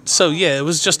right. So, yeah, it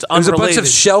was just unrelated. There was a bunch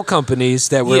of shell companies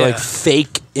that were like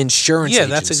fake insurance. Yeah,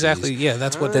 agencies. that's exactly. Yeah,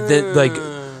 that's what that like.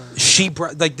 She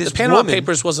brought like this. The Panama woman,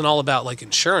 Papers wasn't all about like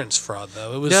insurance fraud,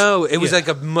 though. It was it was like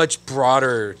a much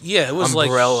broader. Yeah, it was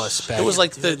umbrella like spectrum. It was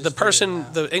like the person,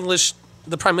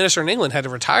 the prime minister in England had to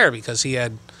retire because he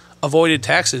had avoided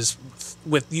taxes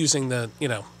with using the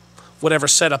whatever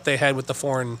setup they had with the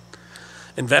foreign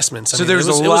investments. So there's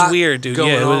it was weird, dude.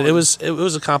 Going on. It was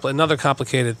another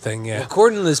complicated thing. Yeah. Well,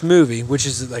 according to this movie, which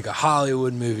is like a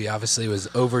Hollywood movie, obviously was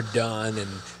overdone and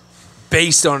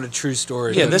based on a true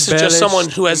story. Yeah, this is just someone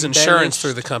who has insurance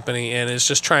through the company and is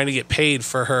just trying to get paid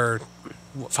for her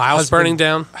files burning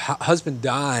down. Husband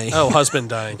dying. Oh, husband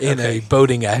dying in a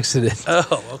boating accident.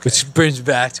 Oh, okay. Which brings me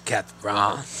back to Captain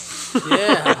Ron.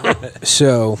 Yeah.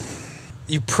 So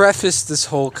you preface this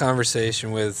whole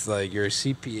conversation with like you're a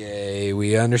CPA.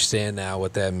 We understand now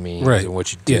what that means and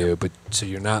what you do, but so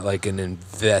you're not like an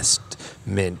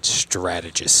investment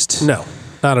strategist. No,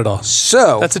 not at all.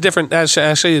 So that's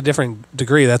actually a different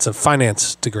degree. That's a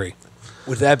finance degree.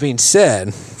 With that being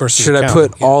said, should I accounting.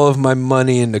 put all of my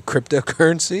money into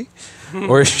cryptocurrency,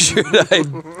 or should I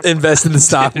invest in the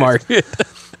stock market?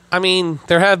 I mean,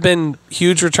 there have been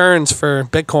huge returns for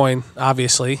Bitcoin,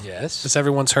 obviously. Yes. As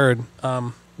everyone's heard.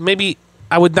 Maybe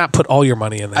I would not put all your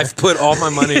money in there. I've put all my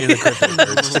money into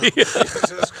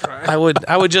cryptocurrency.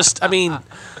 I would just,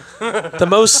 the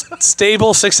most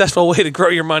stable, successful way to grow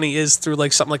your money is through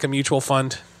like something like a mutual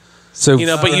fund. So,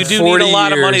 but you do need a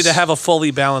lot of money to have a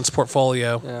fully balanced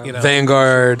portfolio. Yeah.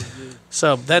 Vanguard.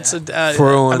 So that's like I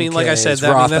said,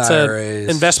 that's IRAs. a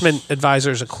investment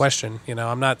advisor's a question.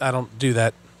 I don't do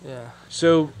that. Yeah.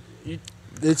 So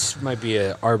this might be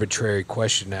an arbitrary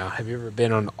question now. Have you ever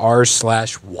been on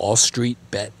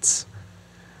r/Wallstreetbets?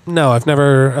 No, I've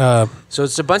never. So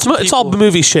it's a bunch of people. It's all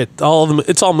movie shit.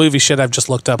 It's all movie shit I've just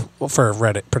looked up for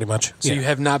Reddit, pretty much. So you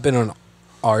have not been on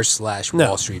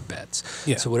r/Wallstreetbets.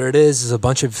 Yeah. So what it is a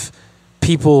bunch of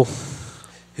people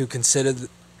who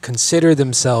consider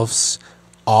themselves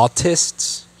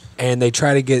autists, and they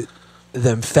try to get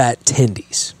them fat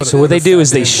tendies. So what they do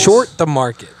is they short the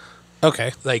market.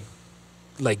 Okay. Like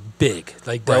big.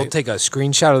 Like they'll take a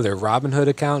screenshot of their Robinhood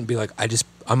account and be like,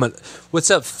 what's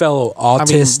up, fellow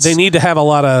autists? They need to have a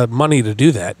lot of money to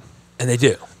do that. And they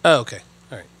do. Oh, okay.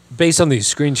 All right. Based on these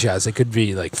screenshots, they could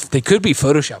be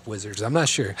Photoshop wizards. I'm not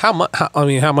sure. How much?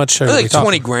 How much? Are like we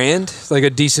talking? $20,000, like a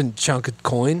decent chunk of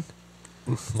coin.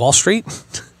 Wall Street?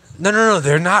 No,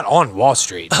 they're not on Wall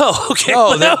Street. Oh, okay.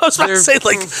 Oh, I was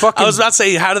about to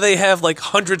say, how do they have like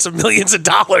hundreds of millions of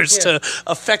dollars to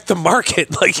affect the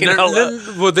market? Like,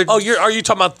 are you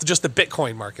talking about just the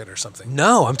Bitcoin market or something?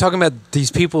 No, I'm talking about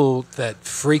these people that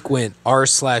frequent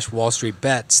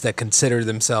r/Wallstreetbets that consider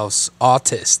themselves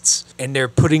autists, and they're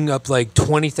putting up like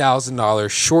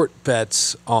 $20,000 short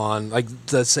bets on, like,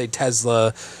 let's say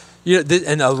Tesla.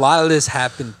 And a lot of this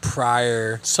happened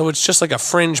prior. So it's just like a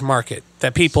fringe market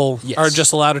that people are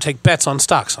just allowed to take bets on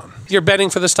stocks on. You're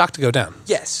betting for the stock to go down.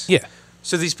 Yes. Yeah.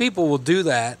 So these people will do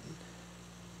that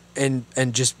and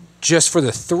just just for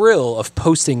the thrill of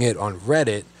posting it on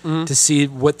Reddit to see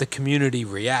what the community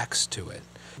reacts to it.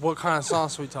 What kind of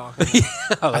sauce are we talking?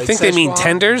 I think they mean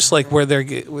tenders, like where they're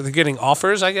getting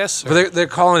offers, I guess. But they're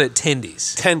calling it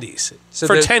tendies. Tendies. So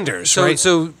for tenders, right?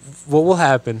 So what will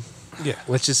happen? Yeah.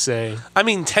 Let's just say. I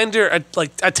mean, tender,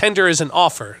 like a tender is an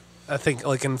offer, I think,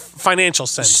 like in financial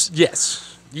sense.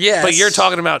 Yes. Yes. But you're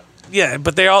talking about,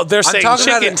 but they're saying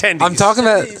chicken tendies. I'm talking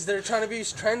about. They're trying to be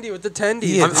trendy with the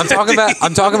tendies. Yeah.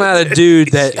 I'm talking about a dude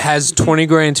that has 20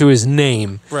 grand to his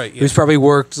name. Right. Yeah. Who's probably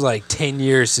worked like 10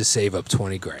 years to save up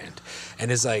 20 grand.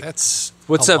 And is like, That's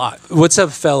what's a up? lot. What's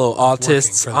up, fellow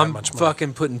autists? for that I'm much money.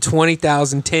 fucking putting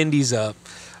 20,000 tendies up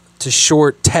to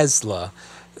short Tesla.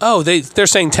 Oh, they're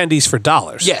saying tendies for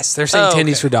dollars. Yes, they're saying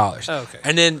tendies okay. for dollars. Oh, okay.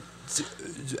 And then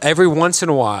every once in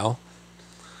a while,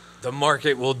 the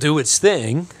market will do its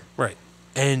thing, Right.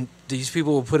 and these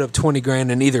people will put up 20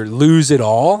 grand and either lose it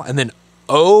all and then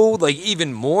owe like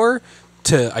even more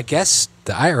to, I guess,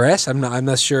 the IRS. I'm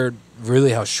not sure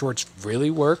really how shorts really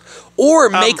work, or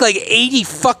make like 80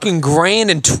 fucking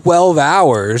grand in 12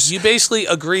 hours. You basically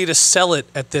agree to sell it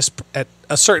at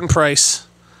a certain price,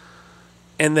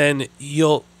 and then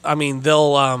they'll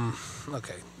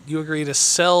okay. You agree to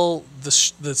sell the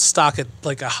stock at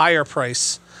like a higher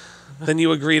price, then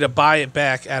you agree to buy it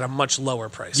back at a much lower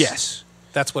price. Yes.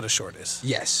 That's what a short is.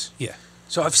 Yes. Yeah.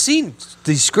 So I've seen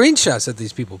these screenshots that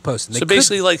these people post. And So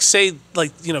basically, like, say,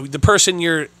 like, the person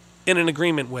you're in an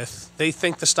agreement with, they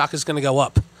think the stock is going to go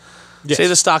up. Yes. Say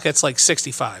the stock gets like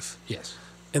 65, Yes.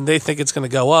 and they think it's going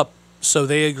to go up, so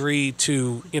they agree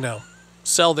to,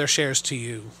 sell their shares to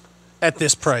you at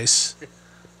this price.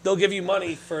 They'll give you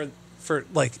money for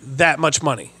like that much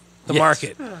money, the Yes.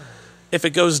 market. If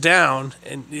it goes down,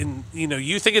 and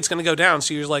you think it's going to go down,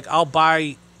 so you're like, I'll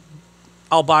buy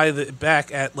it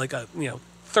back at like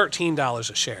 $13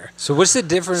 a share. So what's the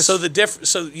difference?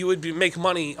 So you would make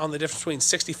money on the difference between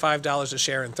 $65 a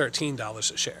share and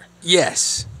 $13 a share.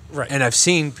 Yes. Right. And I've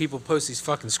seen people post these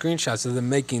fucking screenshots of them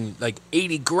making like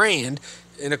 80 grand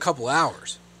in a couple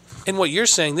hours. And what you're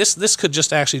saying, this could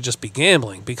just be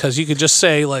gambling, because you could just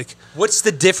say like, What's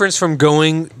the difference from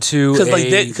going to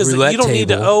because roulette you don't need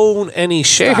to table? own any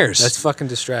shares. That's fucking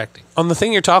distracting. On the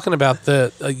thing you're talking about,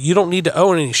 you don't need to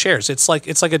own any shares. It's like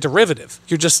a derivative.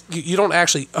 You're just you don't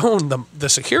actually own the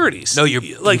securities. No, you're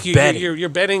betting. You're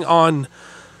betting on.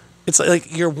 It's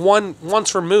like you're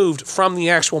once removed from the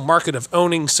actual market of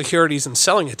owning securities and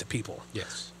selling it to people.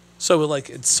 Yes. So like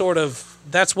it's sort of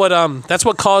that's what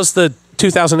caused the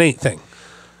 2008 thing.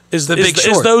 Is Big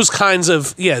Short. Is those kinds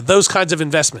of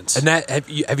investments. And that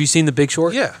have you seen The Big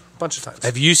Short? Yeah, a bunch of times.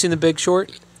 Have you seen The Big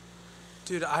Short?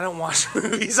 Dude, I don't watch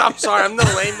movies. I'm sorry. I'm the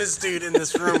lamest dude in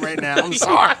this room right now. I'm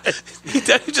sorry. He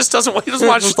just doesn't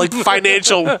watch like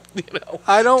financial,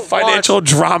 I don't financial watch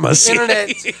dramas.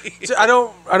 internet. I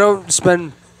don't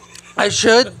spend. I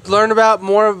should learn about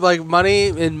more of like money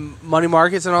and money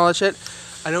markets and all that shit.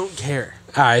 I don't care.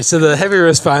 All right, so the Heavy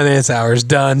Riffs Finance Hour is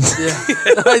done. Yeah.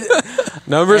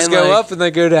 Numbers And, go like, up and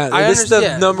they go down. I This is the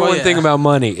understand. number Well, one thing yeah. about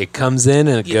money. It comes in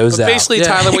and it goes but out. basically, Yeah,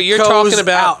 Tyler, what it you're goes talking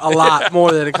about, out a lot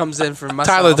more than it comes in for myself.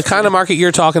 Tyler, the kind of market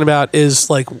you're talking about is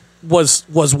like was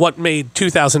what made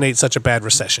 2008 such a bad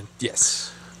recession.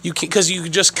 Yes. Because you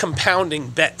just compounding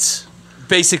bets.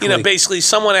 Basically. Basically,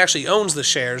 someone actually owns the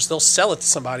shares. They'll sell it to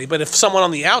somebody. But if someone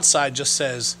on the outside just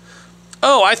says,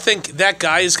 "Oh, I think that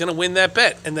guy is going to win that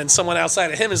bet," and then someone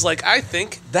outside of him is like, "I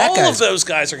think all of those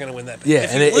guys are going to win that bet." Yeah,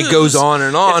 If and you it goes on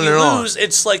and on if you and on. lose,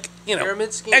 it's like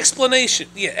Pyramid scheme. explanation.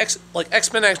 Yeah, like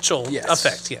exponential Yes.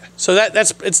 effect. Yeah. So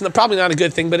it's probably not a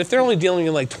good thing. But if they're only dealing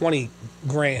in like 20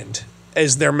 grand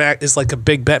as their is like a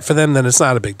big bet for them, then it's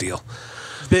not a big deal.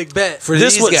 Big bet. For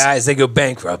This these was- guys, they go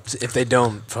bankrupt if they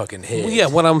don't fucking hit. Well, yeah,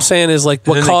 what I'm saying is like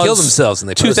what then they caused kill themselves and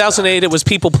they post 2008. about It was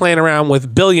people playing around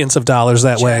with billions of dollars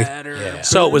that way. Yeah.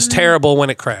 So it was terrible when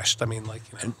it crashed. I mean, like,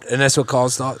 And that's what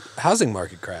caused the housing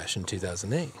market crash in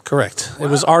 2008. correct. It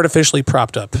was artificially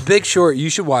propped up. Big Short, you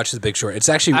should watch The Big Short. It's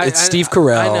actually, it's I- Steve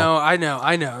Carell. I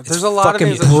know. It's There's a lot of fucking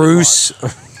things I should Bruce.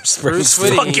 Bruce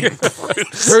Whitty.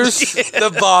 Bruce,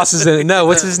 the boss is in it. No,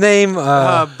 what's his name?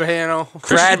 Bano.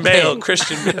 Christian Bale. Pitt.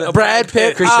 Christian Bale. Brad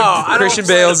Pitt. Christian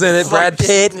Bale's in it. Brad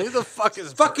Pitt. Who the fuck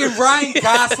is Fucking Ryan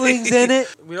Gosling's in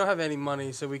it. We don't have any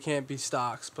money, so we can't be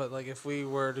stocks. But like, if we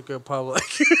were to go public,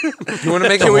 You want to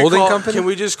make a can we holding call- company? Can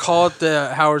we just call it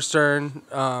the Howard Stern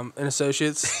and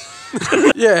Associates?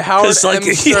 Yeah, Howard It's like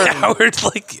M. Stern. Howard,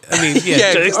 like I mean, yeah,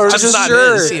 Yeah, it's or just not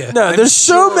sure. his, yeah. No, there's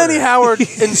so sure. many Howard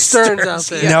and Sterns out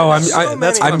there. No, There's so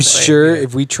many. I'm saying, sure yeah.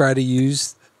 if we try to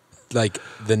use like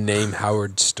the name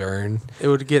Howard Stern, It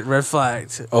would get red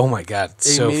flagged. oh my god,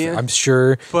 it's so Media? I'm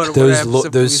sure But what those happens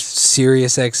if those we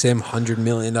Sirius XM $100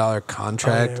 million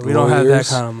contract. We don't have that lawyers.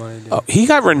 kind of money, dude. Oh, he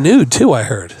got renewed too, I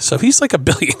heard. So he's like a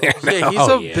billionaire now. Yeah, he's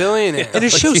a billionaire. And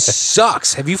his show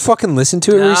sucks. Have you fucking listened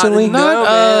to it recently? No, man,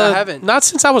 I haven't. Not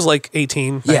since I was like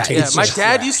 18. Yeah, 19. Yeah, it's my just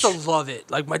dad trash. used to love it.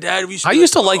 Like my dad used. I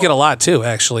used to like it a lot too,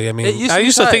 actually. I mean, It used I to be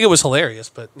used to tight. think it was hilarious,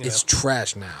 but you It's know.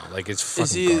 trash now. Like, it's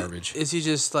Is fucking he? garbage. Is he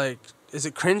just like? Is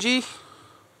it cringy?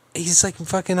 He's like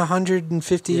fucking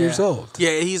 150 years old.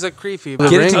 Yeah, he's like creepy.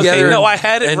 Get it together. Okay, no, I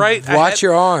had it and right. I Watch had-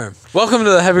 your arm. Welcome to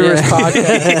the Heavy Riffs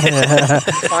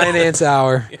Podcast Finance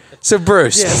Hour. So,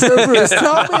 Bruce. Yeah, so Bruce,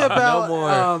 tell me about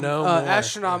No more.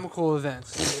 astronomical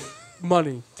events.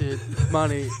 Money, dude.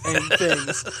 Money and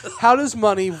things. How does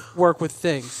money work with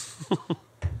things?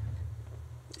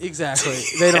 Exactly.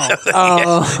 They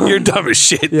don't. You're dumb as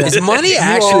shit. Yeah. Is money You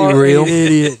actually are real? an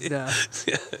idiot.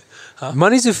 No.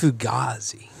 Money's a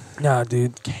fugazi. No,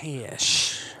 dude.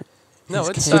 Cash. No,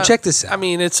 it's So check this out. I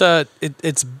mean, it's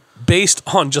based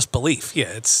on just belief. Yeah,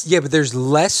 it's Yeah, but there's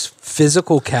less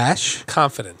physical cash.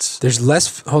 confidence. There's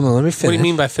less. Hold on, let me finish. What do you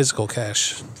mean by physical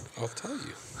cash? I'll tell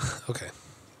you. Okay,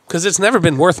 because it's never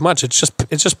been worth much. It's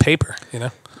just paper. You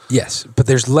know. Yes, but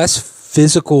there's less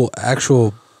physical,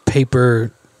 actual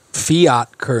paper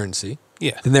fiat currency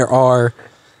Yeah. than there are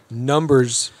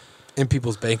numbers in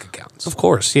people's bank accounts. Of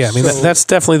course. Yeah. I mean, So- that's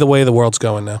definitely the way the world's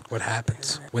going now. What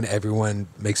happens when everyone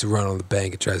makes a run on the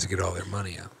bank and tries to get all their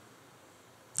money out?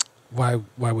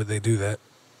 Why would they do that?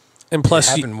 And It plus,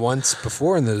 happened once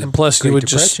before in the and plus you Great would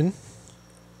just- Depression.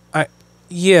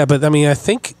 yeah, but I mean, I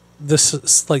think this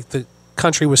is like the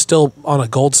country was still on a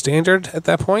gold standard at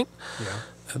that point. Yeah.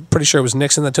 I'm pretty sure it was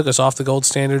Nixon that took us off the gold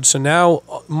standard. So now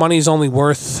money's only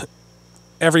worth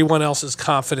everyone else's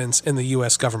confidence in the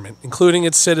U.S. government, including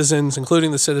its citizens,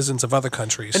 including the citizens of other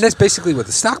countries. And that's basically what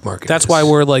the stock market That's is. why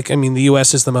we're like, I mean, the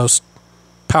U.S. is the most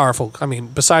powerful. I mean,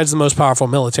 besides the most powerful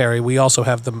military, we also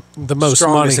have the most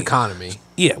strongest money. economy.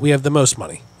 Yeah, we have the most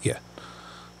money. Yeah.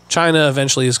 China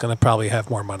eventually is going to probably have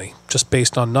more money just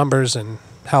based on numbers and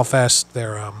how fast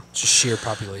they're Just sheer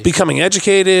population. becoming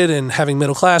educated and having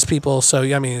middle class people. So,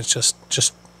 yeah, I mean, it's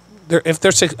just if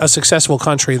they're a successful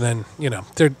country, then, you know,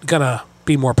 they're going to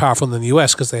be more powerful than the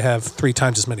U.S. because they have 3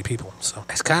 times as many people. So,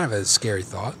 It's kind of a scary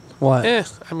thought. What?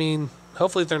 I mean,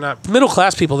 hopefully they're not middle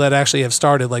class people that actually have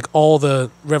started like all the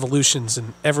revolutions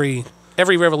and every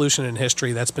revolution in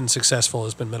history that's been successful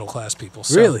has been middle class people.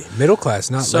 So, Really? Middle class,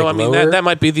 not So like I mean lower? that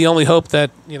might be the only hope that,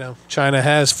 you know, China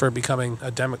has for becoming a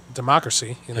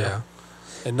democracy. You know, Yeah.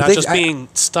 and But not they- just being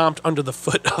stomped under the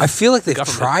foot. Of I feel like the they've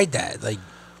government. tried that like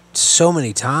so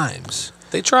many times.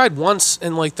 They tried once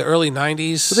in like the early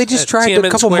 '90s. Well, they just at tried a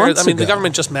Tiananmen couple Square. months I mean, the ago.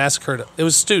 government just massacred. It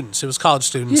was students. It was college Yeah,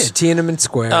 students. Tiananmen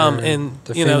Square. And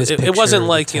the you know, famous it wasn't picture of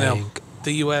like the you know tank.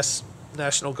 the U.S.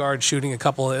 National Guard shooting a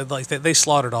couple. Like they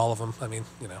slaughtered all of them. I mean,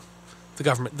 you know, the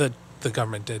government did.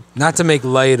 Not to make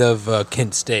light of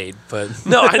Kent State, but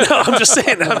No, I know. I'm just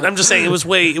saying. I'm just saying. It was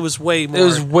way more. It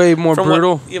was way more from what-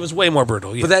 brutal. it was way more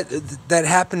brutal. Yeah. but that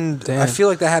happened. Damn. I feel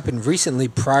like that happened recently,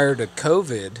 prior to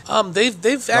COVID. They've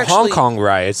The actually Hong Kong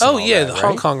riots. and Oh all yeah, that, the Hong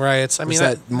right? Kong riots. I mean,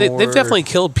 that they've more- definitely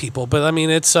killed people, but I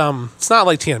mean, it's not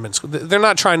like Tiananmen Square. They're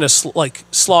not trying to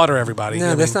slaughter everybody.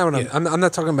 No, I that's mean, not what yeah. I'm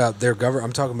not talking about their government.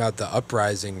 I'm talking about the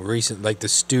uprising recent, like the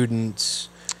students.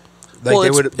 Like Well, they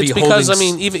it's, would be it's because I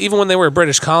holding mean, even when they were a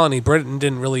British colony, Britain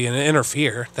didn't really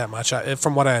interfere that much,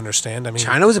 from what I understand. I mean,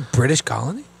 China was a British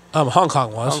colony. Hong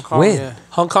Kong was. Hong Kong, When? yeah.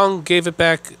 Hong Kong gave it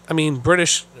back. I mean,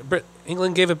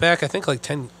 England gave it back. I think like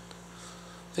 10.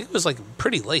 I think it was like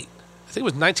pretty late. I think it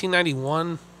was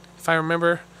 1991, if I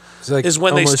remember. It's like Is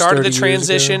when they almost started the 30 years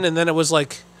transition, ago. and then it was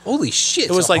like Holy shit!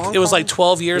 it was so like Hong it was like Kong-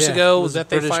 12 years Yeah, ago it was that a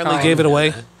they British finally colony. gave it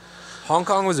away. Hong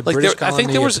Kong was a Like, British there- I colony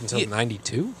think there was- up until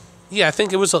 '92. Yeah, I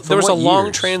think it was. There was a what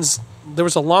long years? There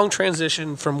was a long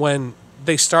transition from when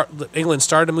England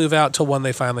started to move out till when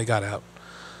they finally got out.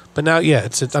 But now, yeah,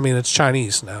 I mean, it's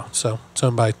Chinese now, so it's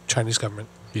owned by Chinese government.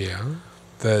 Yeah,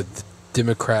 the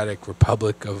Democratic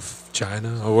Republic of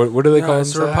China, or what do they call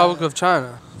It's the themselves? Republic of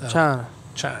China.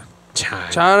 China.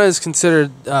 China is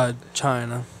considered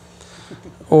China,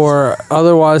 or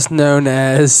otherwise known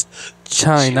as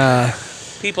China.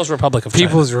 People's Republic of China.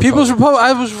 People's Republic.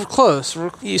 I was close.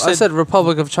 You I said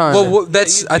Republic of China. Well,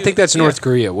 that's. I think that's yeah. North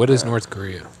Korea. What is North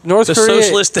Korea? North the Korea.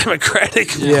 Socialist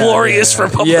Democratic Yeah, Glorious yeah.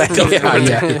 Republic Yeah, of yeah, North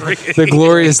yeah. Korea. The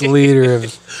glorious leader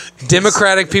of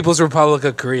Democratic People's Republic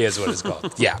of Korea is what it's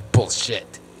called. Yeah, bullshit.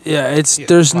 Yeah,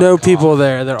 there's no fuck people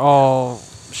there. They're all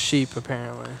sheep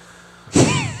apparently.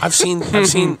 I've seen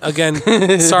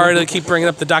again. Sorry to keep bringing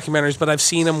up the documentaries, but I've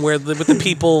seen them with the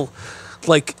people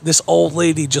like this old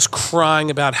lady just crying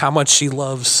about how much she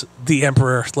loves the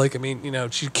emperor. Like, I mean,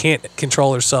 she can't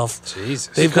control herself. Jesus.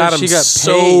 They've got him She got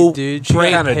so paid, dude. She What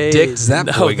got kind of paid. dick does that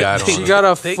boy got on? She got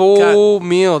a They full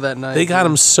meal that night. They got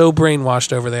dude. him so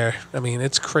brainwashed over there. I mean,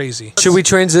 it's crazy. Should we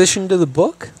transition to the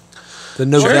book? The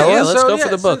novella? Yeah, let's go for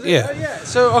the book.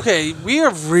 So, okay, we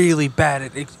are really bad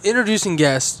at introducing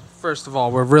guests. First of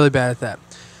all, we're really bad at that.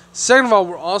 Second of all,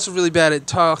 we're also really bad at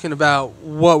talking about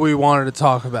what we wanted to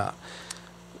talk about.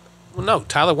 Well, no,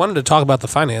 Tyler wanted to talk about the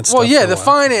finance Well, stuff yeah, for a the while.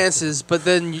 finances, but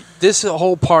then this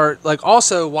whole part, like,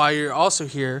 also why you're also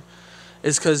here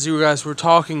is because you guys were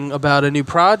talking about a new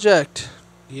project.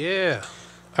 Yeah.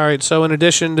 All right, so in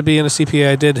addition to being a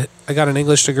CPA, I got an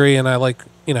English degree, and I like,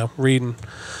 reading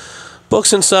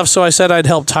books and stuff, so I said I'd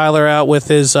help Tyler out with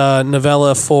his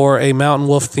novella for a Mountain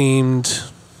Wolf-themed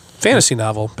fantasy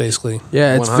novel, basically.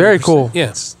 Yeah, it's very 100%. cool.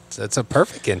 Yeah. That's a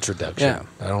perfect introduction.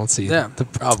 Yeah. I don't see Yeah. the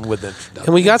problem with introduction.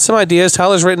 And we got some ideas.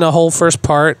 Tyler's written a whole first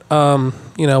part. I'm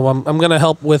going to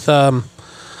help with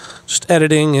just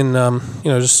editing and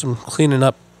just some cleaning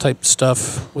up type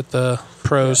stuff with the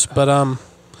prose.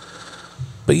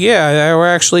 But yeah, we're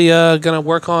actually going to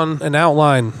work on an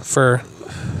outline for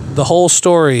the whole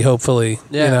story. Hopefully,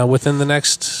 Yeah. within the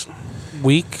next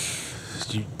week.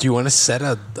 Do you want to set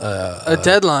a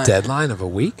deadline? Deadline of a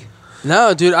week?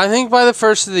 No, dude, I think by the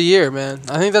first of the year, man.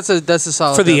 I think that's a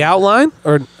solid For the deadline. outline,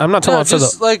 or I'm not talking No, about for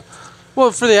just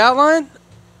the. for the outline,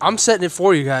 I'm setting it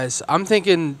for you guys. I'm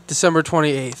thinking December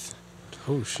 28th.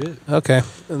 Oh shit! Okay,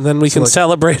 and then we So, can like,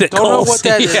 celebrate at Don't know Cole's. what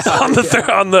that is. Yeah,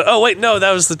 on the. Oh wait, no,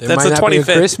 that's the Might not be a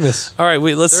 25th. Christmas. All right,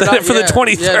 wait, let's They're set not- it for the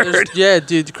 23rd. Yeah,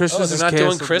 dude, Christmas they're is not doing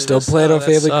canceled, dude. Christmas? Still Plato Oh, that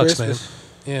family sucks, Christmas.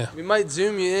 Yeah. We might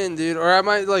zoom you in, dude, or I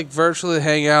might like virtually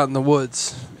hang out in the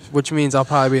woods, which means I'll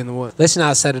probably be in the woods. Let's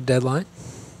not set a deadline.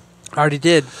 I already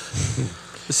did.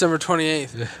 December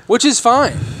 28th, which is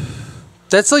fine.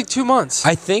 That's like 2 months.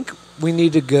 I think we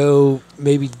need to go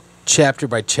maybe chapter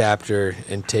by chapter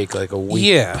and take like a week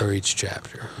Yeah. per each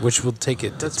chapter, which will take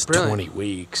it to That's brilliant. 20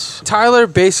 weeks. Tyler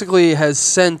basically has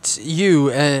sent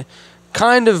you a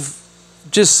kind of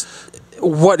just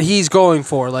what he's going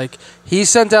for. Like, he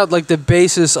sent out like the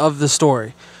basis of the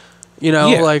story. Yeah.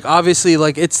 Like, obviously,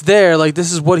 like, it's there. Like,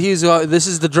 this is what this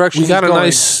is the direction We got a he's going.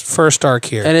 nice first arc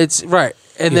here. And it's right.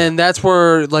 And then that's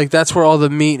where all the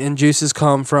meat and juices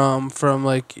come from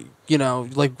like,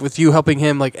 like with you helping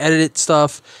him like edit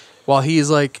stuff while he's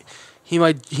like he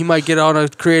might get on a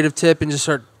creative tip and just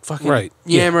start fucking Right.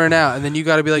 yammering out, and then you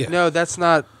got to be like, Yeah. no, that's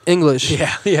not English.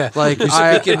 Yeah. Like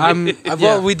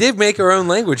Well, we did make our own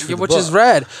language for the which book. is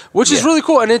red, which is Yeah. really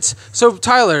cool. And it's so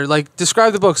Tyler, like,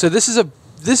 describe the book. So this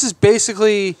is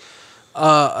basically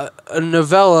a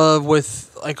novella with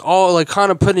like all like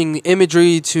kind of putting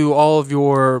imagery to all of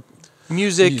your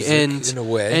music and in a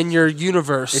way. and your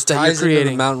universe It that you're ties into the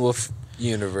creating. Mountain Wolf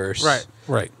universe. Right.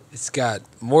 right. It's got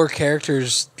more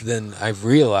characters than I've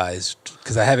realized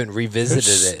because I haven't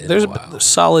revisited it in There's a while. a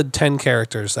solid 10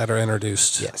 characters that are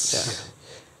introduced. Yes.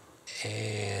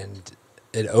 And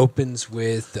it opens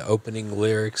with the opening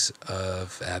lyrics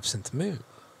of Absinthe Moon.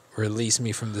 Release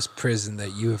me from this prison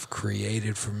that you have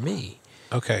created for me.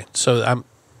 Okay, so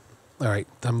all right.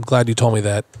 I'm glad you told me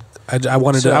that. I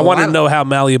wanted So to a wanted lot to of- know how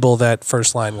malleable that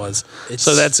first line was. It's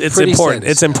So it's pretty important.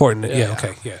 sense. It's important. Yeah. Yeah.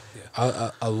 Okay.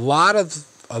 Yeah. A lot of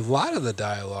the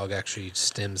dialogue actually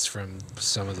stems from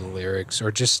some of the lyrics or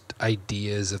just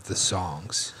ideas of the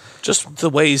songs. Just the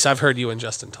ways I've heard you and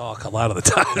Justin talk a lot of the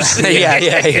times.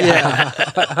 Yeah.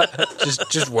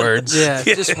 just words. Yeah,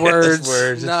 just words,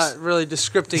 words. not really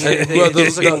descripting anything. Well,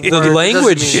 It's like a word. the Doesn't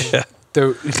language, mean- the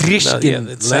No,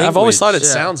 Rishkin yeah, I've always thought it Yeah.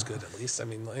 sounds good. At least I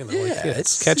mean,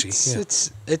 it's catchy.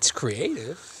 It's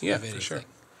creative. Yeah, if for anything. sure.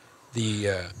 The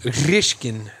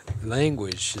Rishkin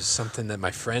language is something that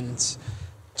my friends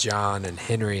John and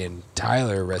Henry and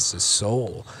Tyler, rest his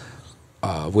soul,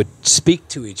 would speak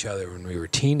to each other when we were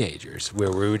teenagers,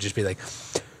 where we would just be like,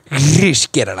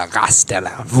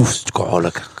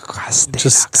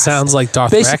 Just sounds like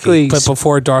Dothraki, Basically- but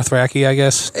before Dothraki, I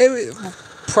guess.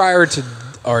 Prior to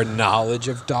our knowledge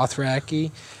of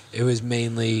Dothraki, it was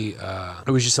mainly,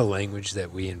 it was just a language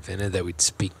that we invented that we'd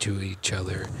speak to each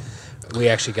other. We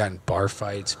actually got in bar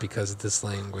fights because of this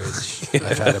language.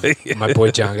 I've had my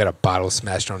boy John got a bottle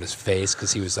smashed on his face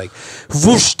because he was like,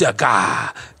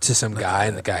 "Vushtaga" to some guy,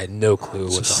 and the guy had no clue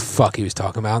what the fuck he was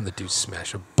talking about, and the dude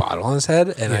smashed a bottle on his head,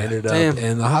 and I ended up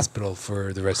in the hospital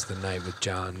for the rest of the night with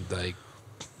John. Like,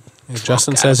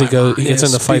 Justin out says of he my mind. gets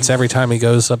into Yeah, fights every time he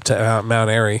goes up to Mount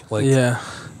Airy. Like, Yeah.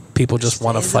 people just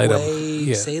want to stay fight the him. way-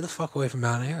 Yeah. Stay the fuck away from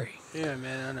Mount Airy. Yeah,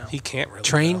 man, I know. He can't really.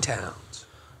 Train though. towns.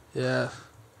 Yeah.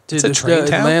 Dude, It's a train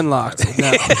town? landlocked.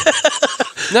 No.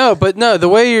 No, but no, the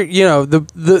way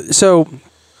so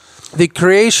the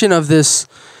creation of this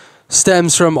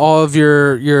stems from all of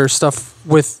your stuff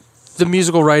with the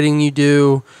musical writing you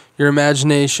do, your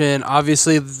imagination.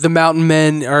 Obviously, the Mountain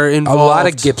Men are involved. A lot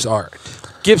of Gibbs art.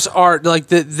 Gibbs art, like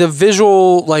the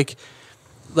visual, like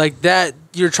that.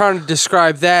 You're trying to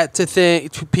describe that to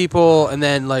people, and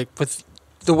then like with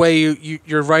the way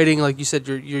you're writing, like you said,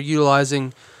 you're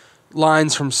utilizing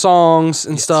lines from songs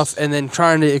and stuff, and then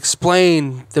trying to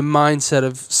explain the mindset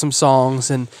of some songs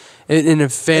and in a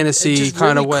fantasy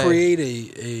kind of way.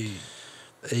 Create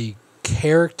a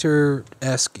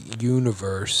character-esque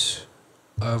universe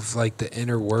of like the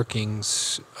inner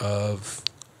workings of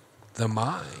the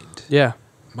mind. Yeah,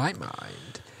 my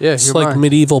mind. Yeah, it's like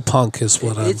medieval punk is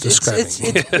what I'm describing.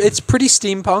 It's pretty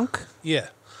steampunk. Yeah.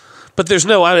 But there's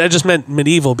no, I just meant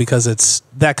medieval because it's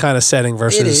that kind of setting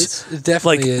versus it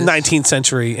definitely like 19th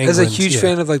century England. As a huge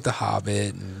fan of like The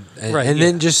Hobbit and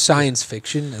then just science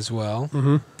fiction as well.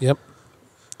 Mm-hmm. Yep.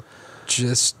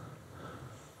 Just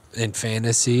in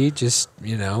fantasy,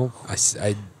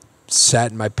 I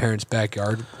sat in my parents'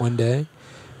 backyard one day,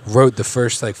 wrote the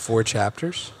first like 4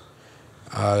 chapters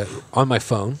on my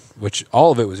phone, which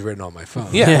all of it was written on my phone.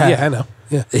 Yeah, I know.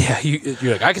 Yeah,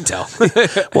 you're like, I can tell.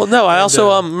 Well, no, I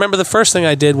also remember the first thing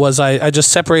I did was I just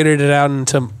separated it out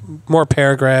into more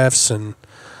paragraphs and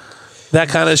that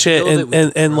kind of shit,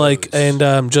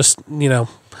 and just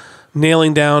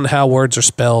nailing down how words are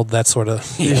spelled, that sort of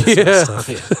stuff.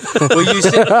 Yeah. Well, you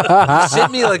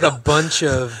sent me like a bunch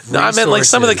of resources. No, I meant like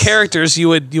some of the characters you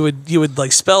would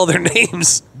like spell their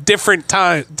names different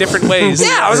ways.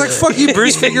 Yeah, I was like, "Fuck you,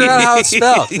 Bruce! Figure out how it's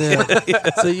spelled."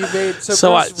 Yeah. So you made Bruce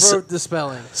wrote the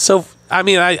spelling. So I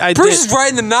mean, I Bruce is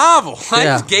writing the novel. I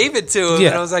just gave it to him,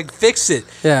 and I was like, "Fix it."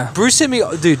 Yeah. Bruce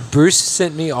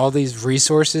sent me all these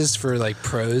resources for like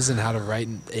prose and how to write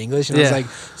in English, and I was like,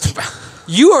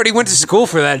 "You already went to school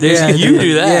for that, dude. You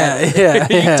do that."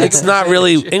 Yeah. It's not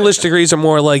really English degrees are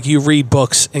more like you read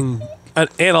books and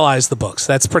analyze the books.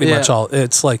 That's pretty much all.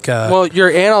 It's like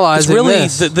you're analyzing. It's really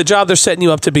the job they're setting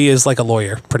you up to be is like a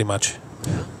lawyer, pretty much.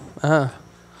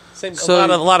 So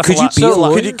a lot of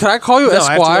can I call you Esquire?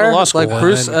 I have to go to law school like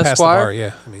Bruce and pass the Esquire? bar,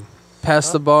 yeah. I mean,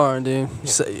 pass the bar, dude.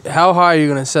 So, how high are you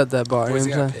going to set that bar? Boys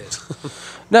You know what got I'm saying? pissed.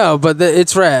 No, but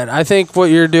it's rad. I think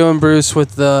what you're doing, Bruce,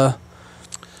 with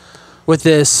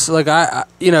this, like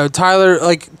Tyler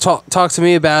like talked to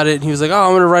me about it, and he was like, "Oh,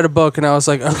 I'm going to write a book," and I was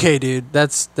like, "Okay, dude,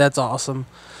 that's awesome."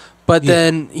 But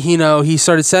then he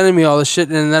started sending me all this shit,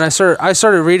 and then I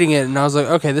started reading it, and I was like,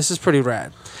 "Okay, this is pretty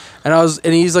rad." And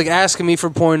he's like asking me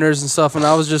for pointers and stuff, and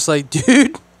I was just like,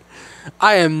 "Dude,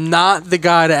 I am not the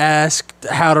guy to ask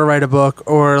how to write a book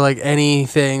or like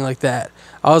anything like that."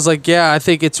 I was like, "Yeah, I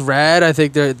think it's rad. I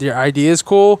think their idea is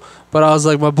cool." But I was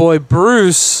like, my boy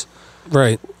Bruce,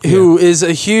 right, who is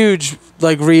a huge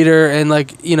like reader and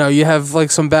like you have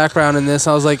like some background in this.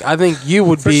 I was like, I think you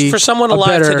would be for someone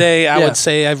alive today. I would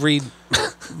say I read.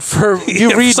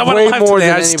 You read way more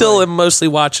than I still am mostly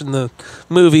watching the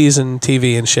movies and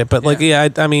TV and shit. But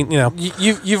I mean,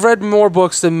 you've read more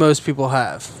books than most people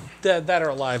have that are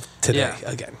alive today.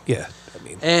 Again, I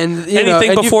mean, and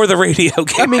anything before the radio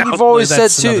came I mean, out, you've always said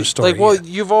too, story,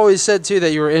 you've always said too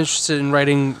that you were interested in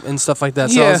writing and stuff like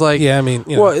that. So I was like, I mean,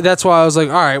 well, that's why I was like,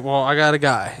 all right, well, I got a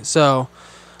guy. So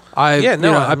I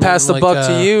passed the buck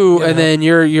to you, and then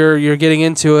you're getting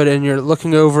into it and you're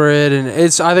looking over it, and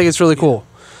I think it's really cool.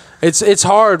 It's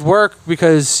hard work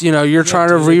because you're trying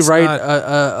to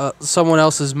rewrite someone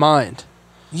else's mind.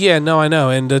 Yeah, no, I know,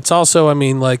 and it's also, I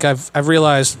mean, like I've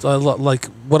realized, like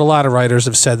what a lot of writers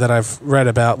have said that I've read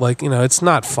about, like it's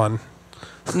not fun.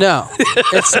 No,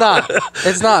 it's not.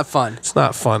 It's not fun. It's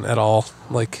not fun at all.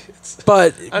 Like,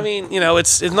 but I mean,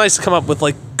 it's nice to come up with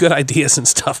like good ideas and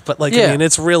stuff, but like, I mean,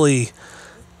 it's really.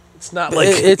 It's not like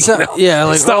it's not. Like,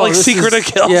 it's not like Secret of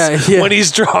Kills when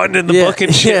he's drawing in the book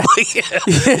and shit.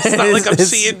 It's not like I'm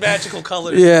seeing magical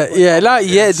colors. Yeah, not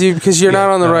yet, dude, because you're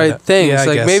not on the right things. Yeah,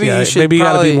 like maybe you should. Maybe you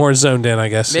got to be more zoned in. I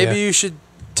guess. Maybe you should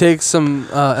take some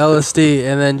LSD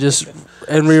and then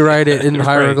and rewrite it in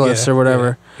hieroglyphs or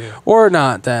whatever, or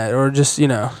not that, or just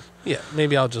Yeah,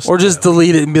 maybe I'll just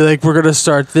delete it and be like, we're gonna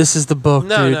start. This is the book, dude.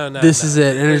 No, this is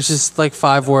it, and it's just like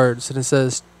 5 words, and it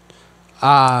says.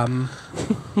 There's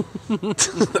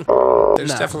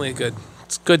definitely a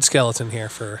good skeleton here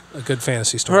for a good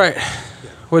fantasy story, right? Yeah.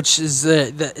 Which is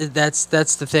that's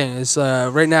the thing is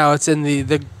right now it's in the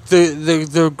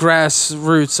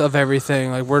grassroots of everything.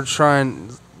 Like we're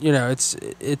trying,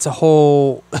 it's a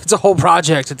whole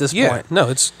project at this point. No,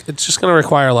 it's just going to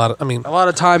require a lot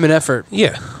of time and effort.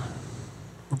 Yeah.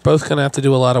 We're both gonna have to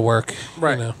do a lot of work,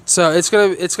 Right. You know. So it's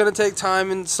gonna take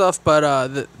time and stuff,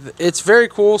 but it's very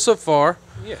cool so far.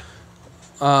 Yeah.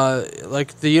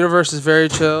 Like the universe is very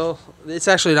chill. It's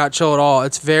actually not chill at all.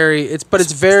 It's very It's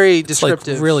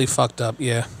descriptive. like really fucked up.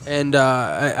 Yeah. And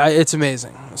it's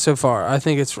amazing so far. I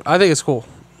think it's cool.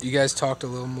 You guys talked a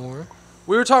little more.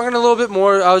 We were talking a little bit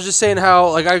more. I was just saying how,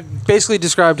 like, I basically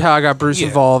described how I got Bruce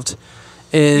involved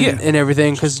in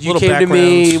everything, because you Little came to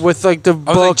me background. with like the I was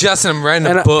book. like, Justin, I'm writing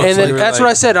and, a book. and then You were that's like, what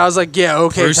I said. I was like, yeah,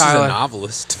 okay, Bruce Tyler. is a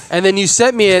novelist. And then you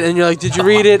sent me it, and you're like, did you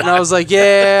read it? And I was like,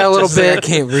 yeah, a little Just like, bit. I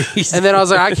can't read. And then I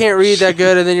was like, I can't read that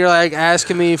good. And then you're like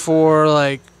asking me for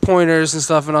like pointers and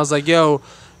stuff. And I was like, yo,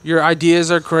 your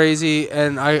ideas are crazy.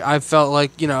 And I felt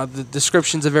like, you know, the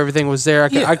descriptions of everything was there.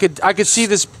 I could see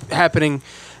this happening.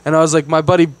 And I was like,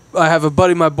 I have a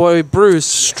buddy, my boy Bruce.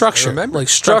 Structure. Remember?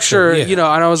 Structure, yeah. you know.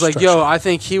 And I was like, Structure. yo, I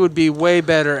think he would be way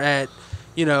better at,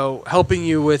 you know, helping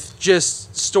you with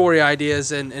just story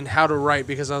ideas and how to write,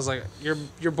 because I was like, your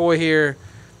boy here,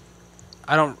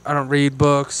 I don't read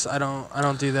books. I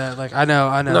don't do that. Like I know.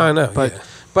 No, I know. But yeah.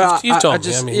 but You've told I me.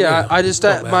 just I mean, I just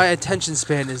don't my matter. attention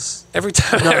span is Every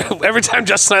time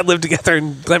Justin and I lived together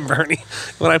in Glen Burnie,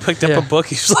 when I picked up Yeah. a book,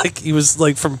 he was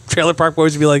like from Trailer Park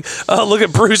Boys, he'd be like, "Oh, look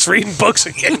at Bruce reading books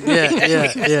again."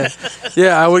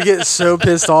 yeah. I would get so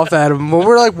pissed off at him when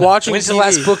we're like watching. When's the TV.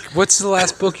 last book? What's the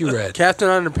last book you read? Captain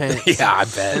Underpants. Yeah, I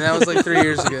And bet. that was like 3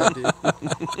 years ago, dude.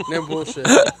 No bullshit.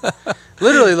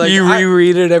 Literally, like You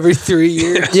reread it every 3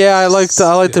 years. Yeah, I like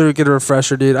to get a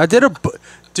refresher, dude. I did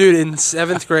dude in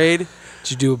 7th grade.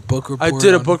 Did you do a book report? I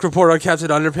did a on- book report on Captain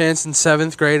Underpants in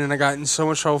 7th grade, and I got in so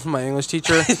much trouble from my English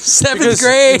teacher. Seventh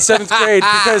grade. In 7th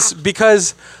grade,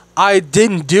 because I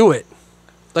didn't do it.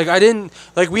 Like I didn't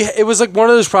like we. It was like one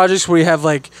of those projects where you have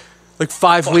like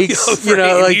 5 weeks. You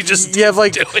know, like you have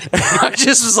like. I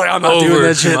just was like, I'm not doing Over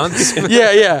that shit. months.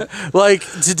 Yeah, like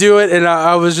to do it, and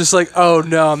I was just like, oh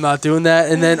no, I'm not doing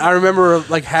that. And then I remember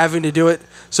like having to do it.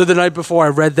 So the night before I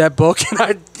read that book,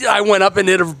 and I went up and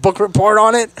did a book report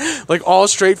on it, like all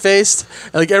straight faced.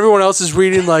 Like everyone else is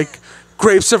reading like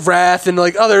Grapes of Wrath and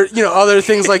like other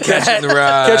things like that. Catcher in the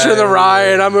Rye. Catcher in the Rye,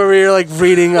 and I'm over here like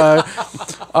reading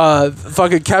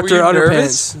fucking Captain you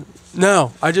Underpants.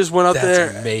 No, I just went up That's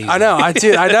there. amazing. I know, I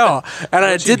know, and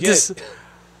I What'd you did this.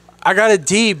 I got a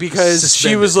D because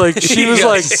she was like,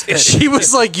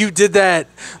 you did that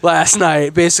last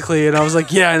night, basically, and I was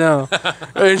like, yeah, I know.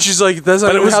 And she's like, that's not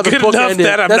But it even was how the good book enough ended.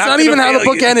 that I'm That's not not gonna even how the fail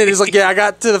book you. ended. It's like, yeah, I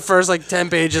got to the first like 10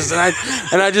 pages, and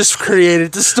I just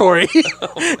created the story,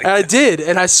 and I did,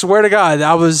 and I swear to God,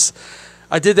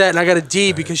 I did that, and I got a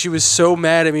D because she was so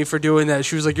mad at me for doing that.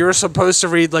 She was like, "You're supposed to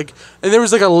read like," and there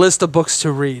was like a list of books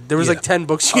to read. There was like 10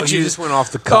 books you Oh, could you choose. just went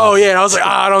off the cuff. Oh yeah, and I was like,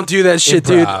 I don't do that shit,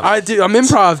 dude. Improv. I'm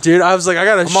improv, dude. I was like, I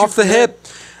gotta. I'm off the hip.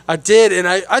 I did, and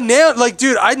I nailed. Like,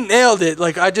 dude, I nailed it.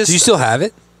 Like, I just. Do you still have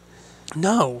it?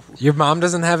 No. Your mom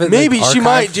doesn't have it. Maybe like, she archived?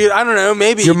 might, dude. I don't know.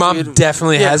 Maybe Your mom dude.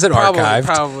 definitely has it probably, archived.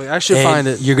 Probably, I should And find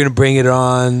it. You're gonna bring it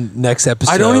on next episode.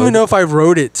 I don't even know if I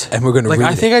wrote it. And we're gonna like. read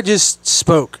I think I just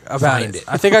spoke about Find it. it.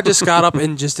 I think I just got up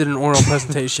and just did an oral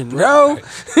presentation. Bro,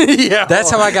 Yeah, that's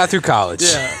how I got through college.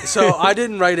 Yeah. So I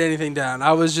didn't write anything down.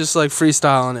 I was just like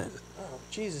freestyling it. Oh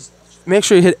Jesus! Make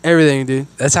sure you hit everything, dude.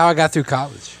 That's how I got through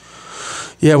college.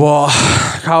 Yeah. Well,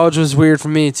 college was weird for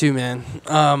me too, man.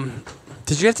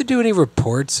 Did you have to do any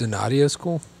reports in audio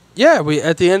school? Yeah, we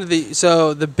at the end of the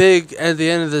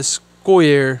end of the school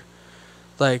year,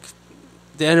 like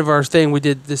the end of our thing, we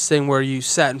did this thing where you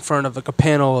sat in front of like a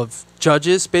panel of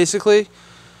judges, basically,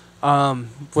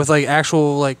 with like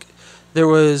actual like there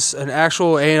was an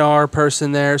actual A&R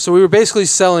person there, so we were basically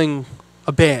selling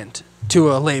a band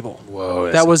to a label.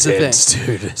 Whoa, That was the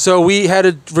thing. dude. So we had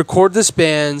to record this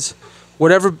band.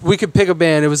 Whatever we could pick a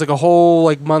band. It was like a whole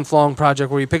like month-long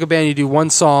project where you pick a band, you do one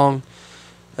song,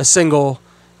 a single,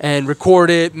 and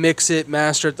record it, mix it,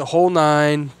 master it, the whole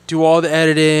 9, do all the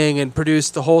editing and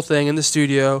produce the whole thing in the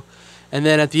studio. And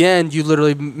then at the end, you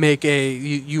literally make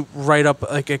you write up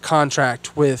like a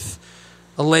contract with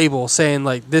a label saying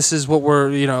like this is what we're,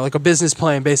 you know, like a business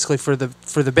plan basically for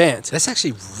the band. That's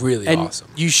actually really And awesome.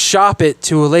 you shop it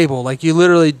to a label. Like you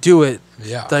literally do it.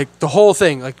 Yeah. Like the whole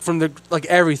thing, like from the like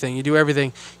everything. You do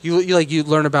everything. You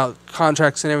learn about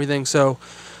contracts and everything. So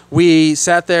we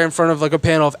sat there in front of like a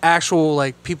panel of actual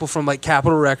like people from like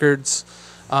Capitol Records.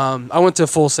 I went to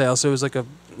Full Sail, so it was like a,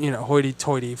 you know,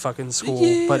 hoity-toity fucking school.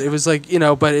 Yeah. But it was like, you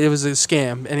know, but it was a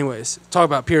scam. Anyways, talk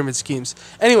about pyramid schemes.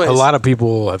 Anyways, A lot of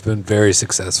people have been very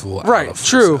successful. out right, of Full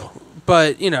true. Sail.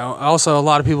 But you know, also a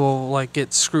lot of people like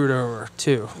get screwed over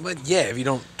too. But yeah, if you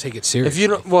don't take it seriously. If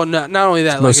you don't, well, not only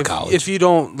that, It's most like college. if you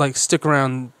don't like stick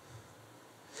around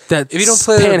that If you don't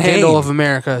play their panhandle game. of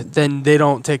America, then they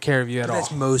don't take care of you at all.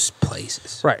 That's most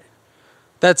places. Right.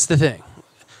 That's the thing.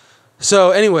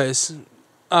 So, anyways,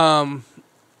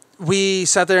 we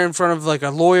sat there in front of like a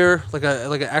lawyer, like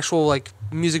an actual like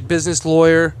music business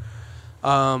lawyer,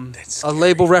 a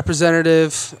label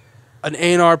representative, an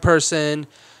A&R person,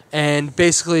 and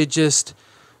basically just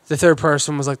the third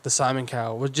person was like the Simon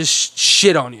Cowell would just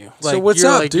shit on you. Like, So what's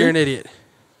you're up, like, dude? You're an idiot.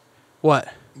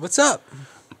 What? What's up?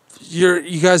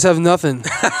 You guys have nothing.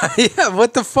 Yeah,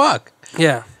 what the fuck?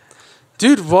 Yeah.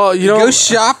 Dude, well, you know. Go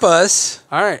shop us.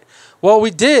 All right. Well, we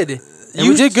did. And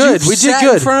we did good. You We did sat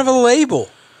good. in front of a label.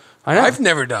 I know. I've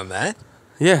never done that.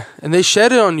 Yeah, and they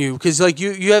shed it on you because like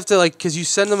you have to like because you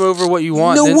send them over what you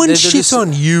want. No Then one they're shits just-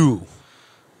 on you.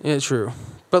 Yeah, true.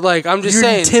 But like I'm just You're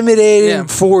saying. intimidating Yeah.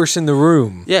 force in the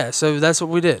room. Yeah, so that's what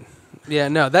we did. Yeah,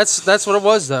 no, that's what it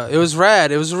was though. It was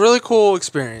rad. It was a really cool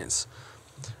experience,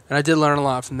 and I did learn a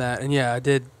lot from that. And yeah, I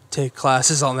did take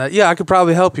classes on that. Yeah, I could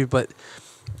probably help you, but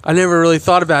I never really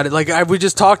thought about it. Like we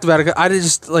just talked about it. I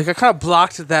kind of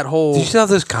blocked that whole. Do you still have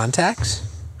those contacts?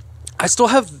 I still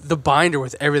have the binder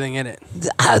with everything in it.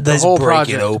 Let's whole break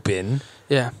project. it open.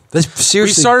 Yeah. Let's We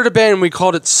seriously. started a band and we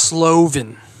called it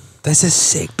Sloven. That's a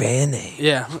sick band name.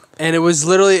 Yeah. And it was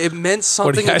literally, it meant What are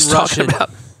something you guys in Russian. talking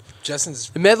about?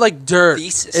 Justin's. It meant like dirt.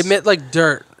 Thesis. It meant like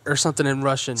dirt or something in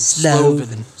Russian.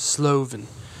 Sloven. Sloven.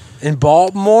 In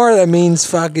Baltimore, that means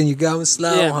fucking you going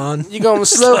slow, hon. You going with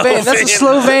slow van. That's a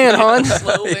slow van, hon.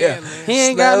 Slow van, man. He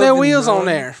ain't got no Sloven, wheels on hon.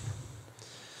 there.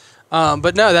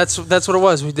 But no, that's what it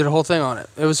was. We did a whole thing on it.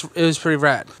 It was pretty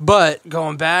rad. But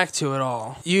going back to it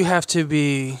all, you have to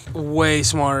be way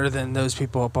smarter than those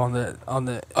people up on the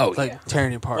yeah.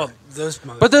 tearing you apart. Well, those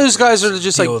but those guys are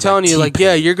just deal like with, telling you like, T-Pain.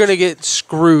 yeah, you're gonna get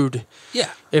screwed Yeah.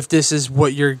 if this is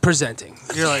what you're presenting.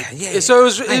 You're like, yeah, so it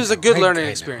was a good I learning know,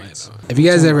 experience. I know. Have you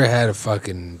guys ever had a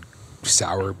fucking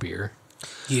sour beer?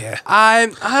 Yeah. I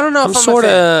don't know I'm if I'm sort a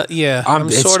fan. of, yeah.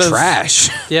 It's sort of trash.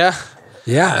 Yeah.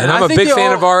 Yeah, and I I'm a think big they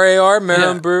fan all- of RAR,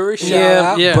 Maryland Yeah. Brewery. Shout Yeah,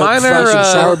 out, yeah. But Mine are, fucking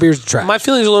sour beer's trash. My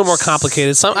feelings are a little more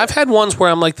complicated. I've had ones where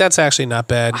I'm like, that's actually not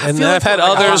bad. And then I've had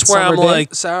others where I'm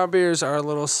like, sour beers are a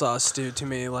little sus, dude, to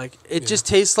me. Like it just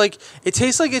tastes like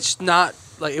it's not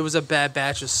like it was a bad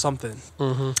batch of something.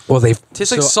 well, they It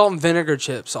tastes like salt and vinegar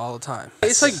chips all the time. It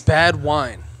tastes like bad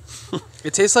wine.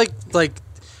 It tastes like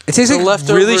it tastes the like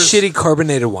leftovers- really shitty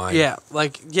carbonated wine.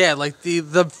 like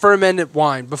the fermented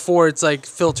wine before it's like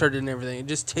filtered and everything. It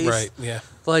just tastes right, yeah.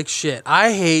 like shit.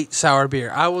 I hate sour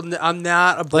beer. I'm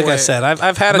not a boy. Like I said,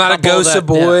 I've had I'm a not a couple Ghost that,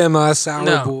 boy. yeah. I'm not a sour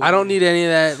no, boy. I don't need any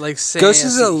of that. Like Ghost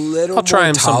is a sassy. little. I'll try more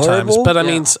them sometimes, tolerable. but I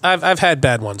Yeah. mean, I've had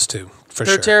bad ones too, for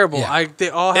They're sure. terrible. Yeah. They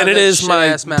all have And it that is my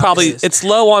shit-ass mouth probably taste. it's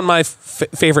low on my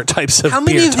favorite types of How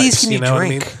many beer of these types, can you know what I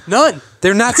drink? mean? none.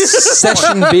 They're not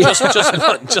session beer.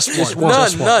 Just one.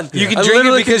 None. You can I drink it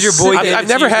literally because can your boy. sip it. I've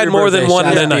never had more than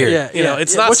one in a night. Yeah, You know, yeah,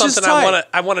 it's yeah. not Which is something tight.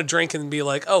 I want to drink and be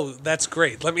like, oh, that's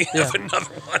great. Let me have another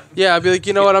one. Yeah, I'd be like,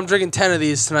 you know what? I'm drinking 10 of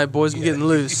these tonight, boys. I'm getting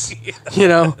loose. You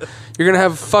know, you're gonna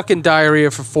have fucking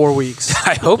diarrhea for 4 weeks.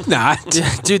 I hope not.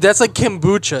 Yeah, dude, that's like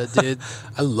kombucha, dude.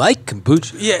 I like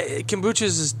kombucha, Yeah, kombucha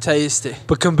is tasty.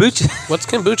 but kombucha, What's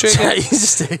kombucha again?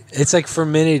 Tasty. it's like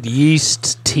fermented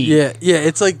yeast tea. Yeah,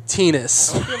 it's like Teenus.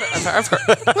 I've heard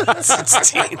it's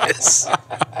Teenis.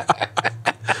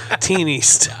 Teen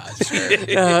East.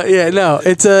 Yeah, no,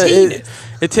 it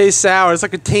tastes sour. It's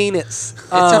like a Teenus. It's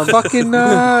a fucking.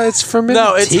 It's fermented.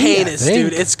 No, it's tea, I heinous, think.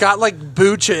 dude. It's got like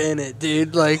bucha in it,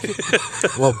 dude. Like,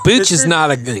 Well, booch is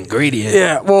not an ingredient.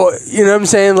 yeah, well, you know what I'm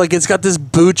saying? Like, it's got this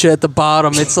bucha at the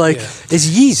bottom. It's like, It's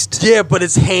yeast. yeah, but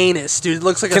it's heinous, dude. It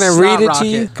looks like Can a I snot read it rocket. to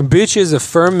you? Kombucha is a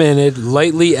fermented,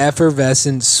 lightly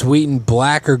effervescent, sweetened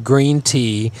black or green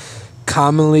tea,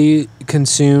 commonly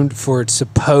consumed for its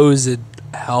supposed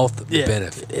health Yeah,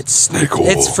 benefit. it's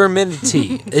fermented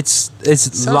tea. It's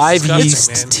live disgusting, yeast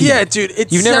man. tea. yeah,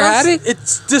 dude. You've never had it?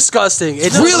 It's disgusting.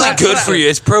 It's really not- good for you.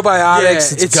 It's probiotics. Yeah,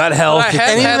 it's it's- gut health. I have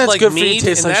Anything had that's like good for you mead,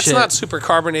 tastes and like that's shit. not super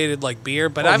carbonated like beer.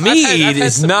 But I've mead had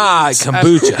is some not meads.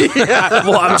 kombucha.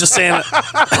 Well, I'm just saying.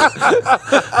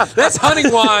 That's honey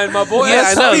wine, my boy. Yeah,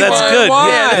 I know that's good.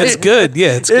 Yeah, it's good. Yeah,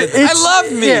 it's good. It's- I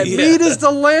love mead. Yeah, mead is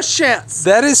delicious.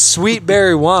 That is sweet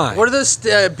berry wine. What are those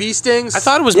bee stings? I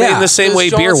thought it was Yeah. made the same Those way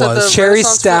beer joints at was. the Cherry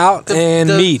Renaissance stout Fair? and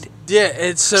mead. Yeah,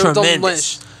 it's so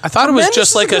Tremendous. delish. I thought it was Tremendous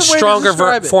just is like a a good way to stronger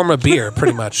describe it. form of beer.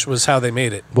 Pretty much was how they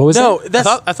made it. What was No, that? that's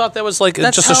I thought that was like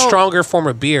that's just a how- stronger form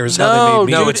of beer. Is how no, they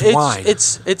made No, mead. dude, it's wine.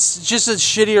 It's just a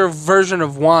shittier version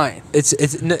of wine. It's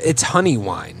honey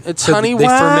wine. It's So honey they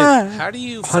ferment- wine. How do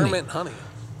you Honey. ferment honey?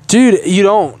 Dude, you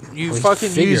don't. You We fucking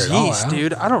figure use it all yeast, out.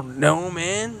 dude. I don't know,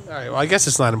 man. All right. Well, I guess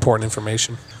it's not important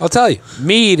information. I'll tell you.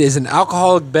 Mead is an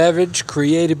alcoholic beverage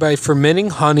created by fermenting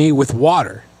honey with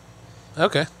water,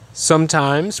 Okay.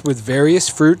 sometimes with various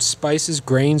fruits, spices,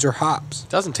 grains, or hops.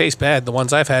 Doesn't taste bad. The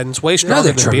ones I've had, and it's way No, stronger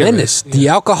they're than beer tremendous. is. The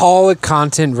alcoholic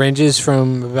content ranges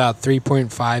from about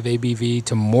 3.5 ABV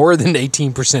to more than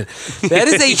 18%. That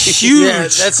is a huge. Yeah,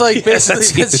 that's like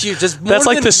basically that's huge. Just more That's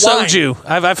like than the wine. soju.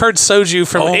 I've heard soju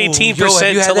from Oh, 18% yo,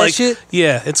 have you to had that like shit?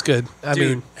 yeah, it's good. I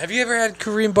mean, Have you ever had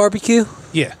Korean barbecue?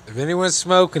 yeah. If anyone's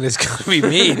smoking, it's gonna be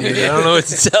me, dude. I don't know what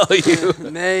to tell you.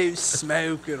 No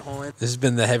smoking, hon. This has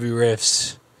been the Heavy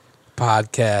Riffs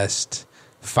podcast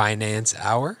finance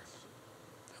hour,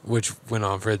 which went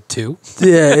on for 2.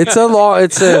 Yeah, it's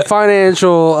a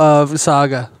financial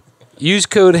saga. Use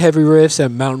code Heavy Riffs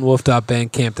at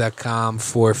mountainwolf.bandcamp.com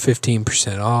for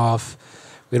 15% off.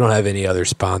 We don't have any other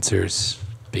sponsors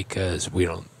because we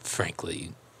don't,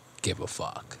 frankly, give a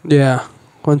fuck. Yeah,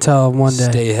 one tell them one day.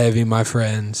 Stay heavy, my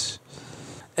friends.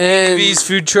 And These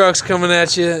food trucks coming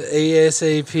at you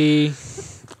ASAP.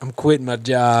 I'm quitting my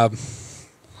job.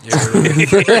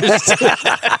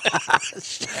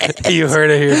 You heard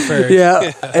it here first.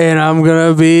 yeah, and I'm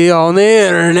gonna be on the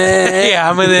internet. Yeah,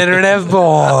 I'm an internet boy.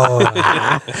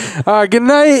 All right, good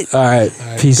night. All right.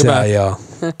 Peace Goodbye. out,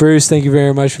 y'all. Bruce, thank you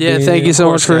very much for Yeah, being thank here. you so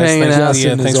Of much course, for guys. hanging Thanks, out. Justin,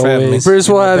 Yeah, thanks as for having me. always. Bruce,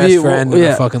 You're we'll my have best you- friend, and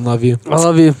yeah. I fucking love you. I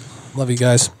love you. Love you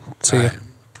guys. See All ya. right.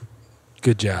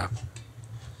 Good job.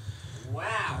 Wow,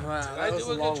 Did I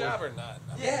do a good job or not?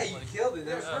 Yeah, you killed it.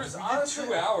 Bruce, honestly,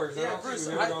 2 hours. Yeah, Bruce.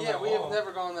 We have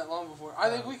never gone that long before. I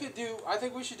think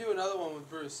we should do another one with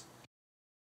Bruce.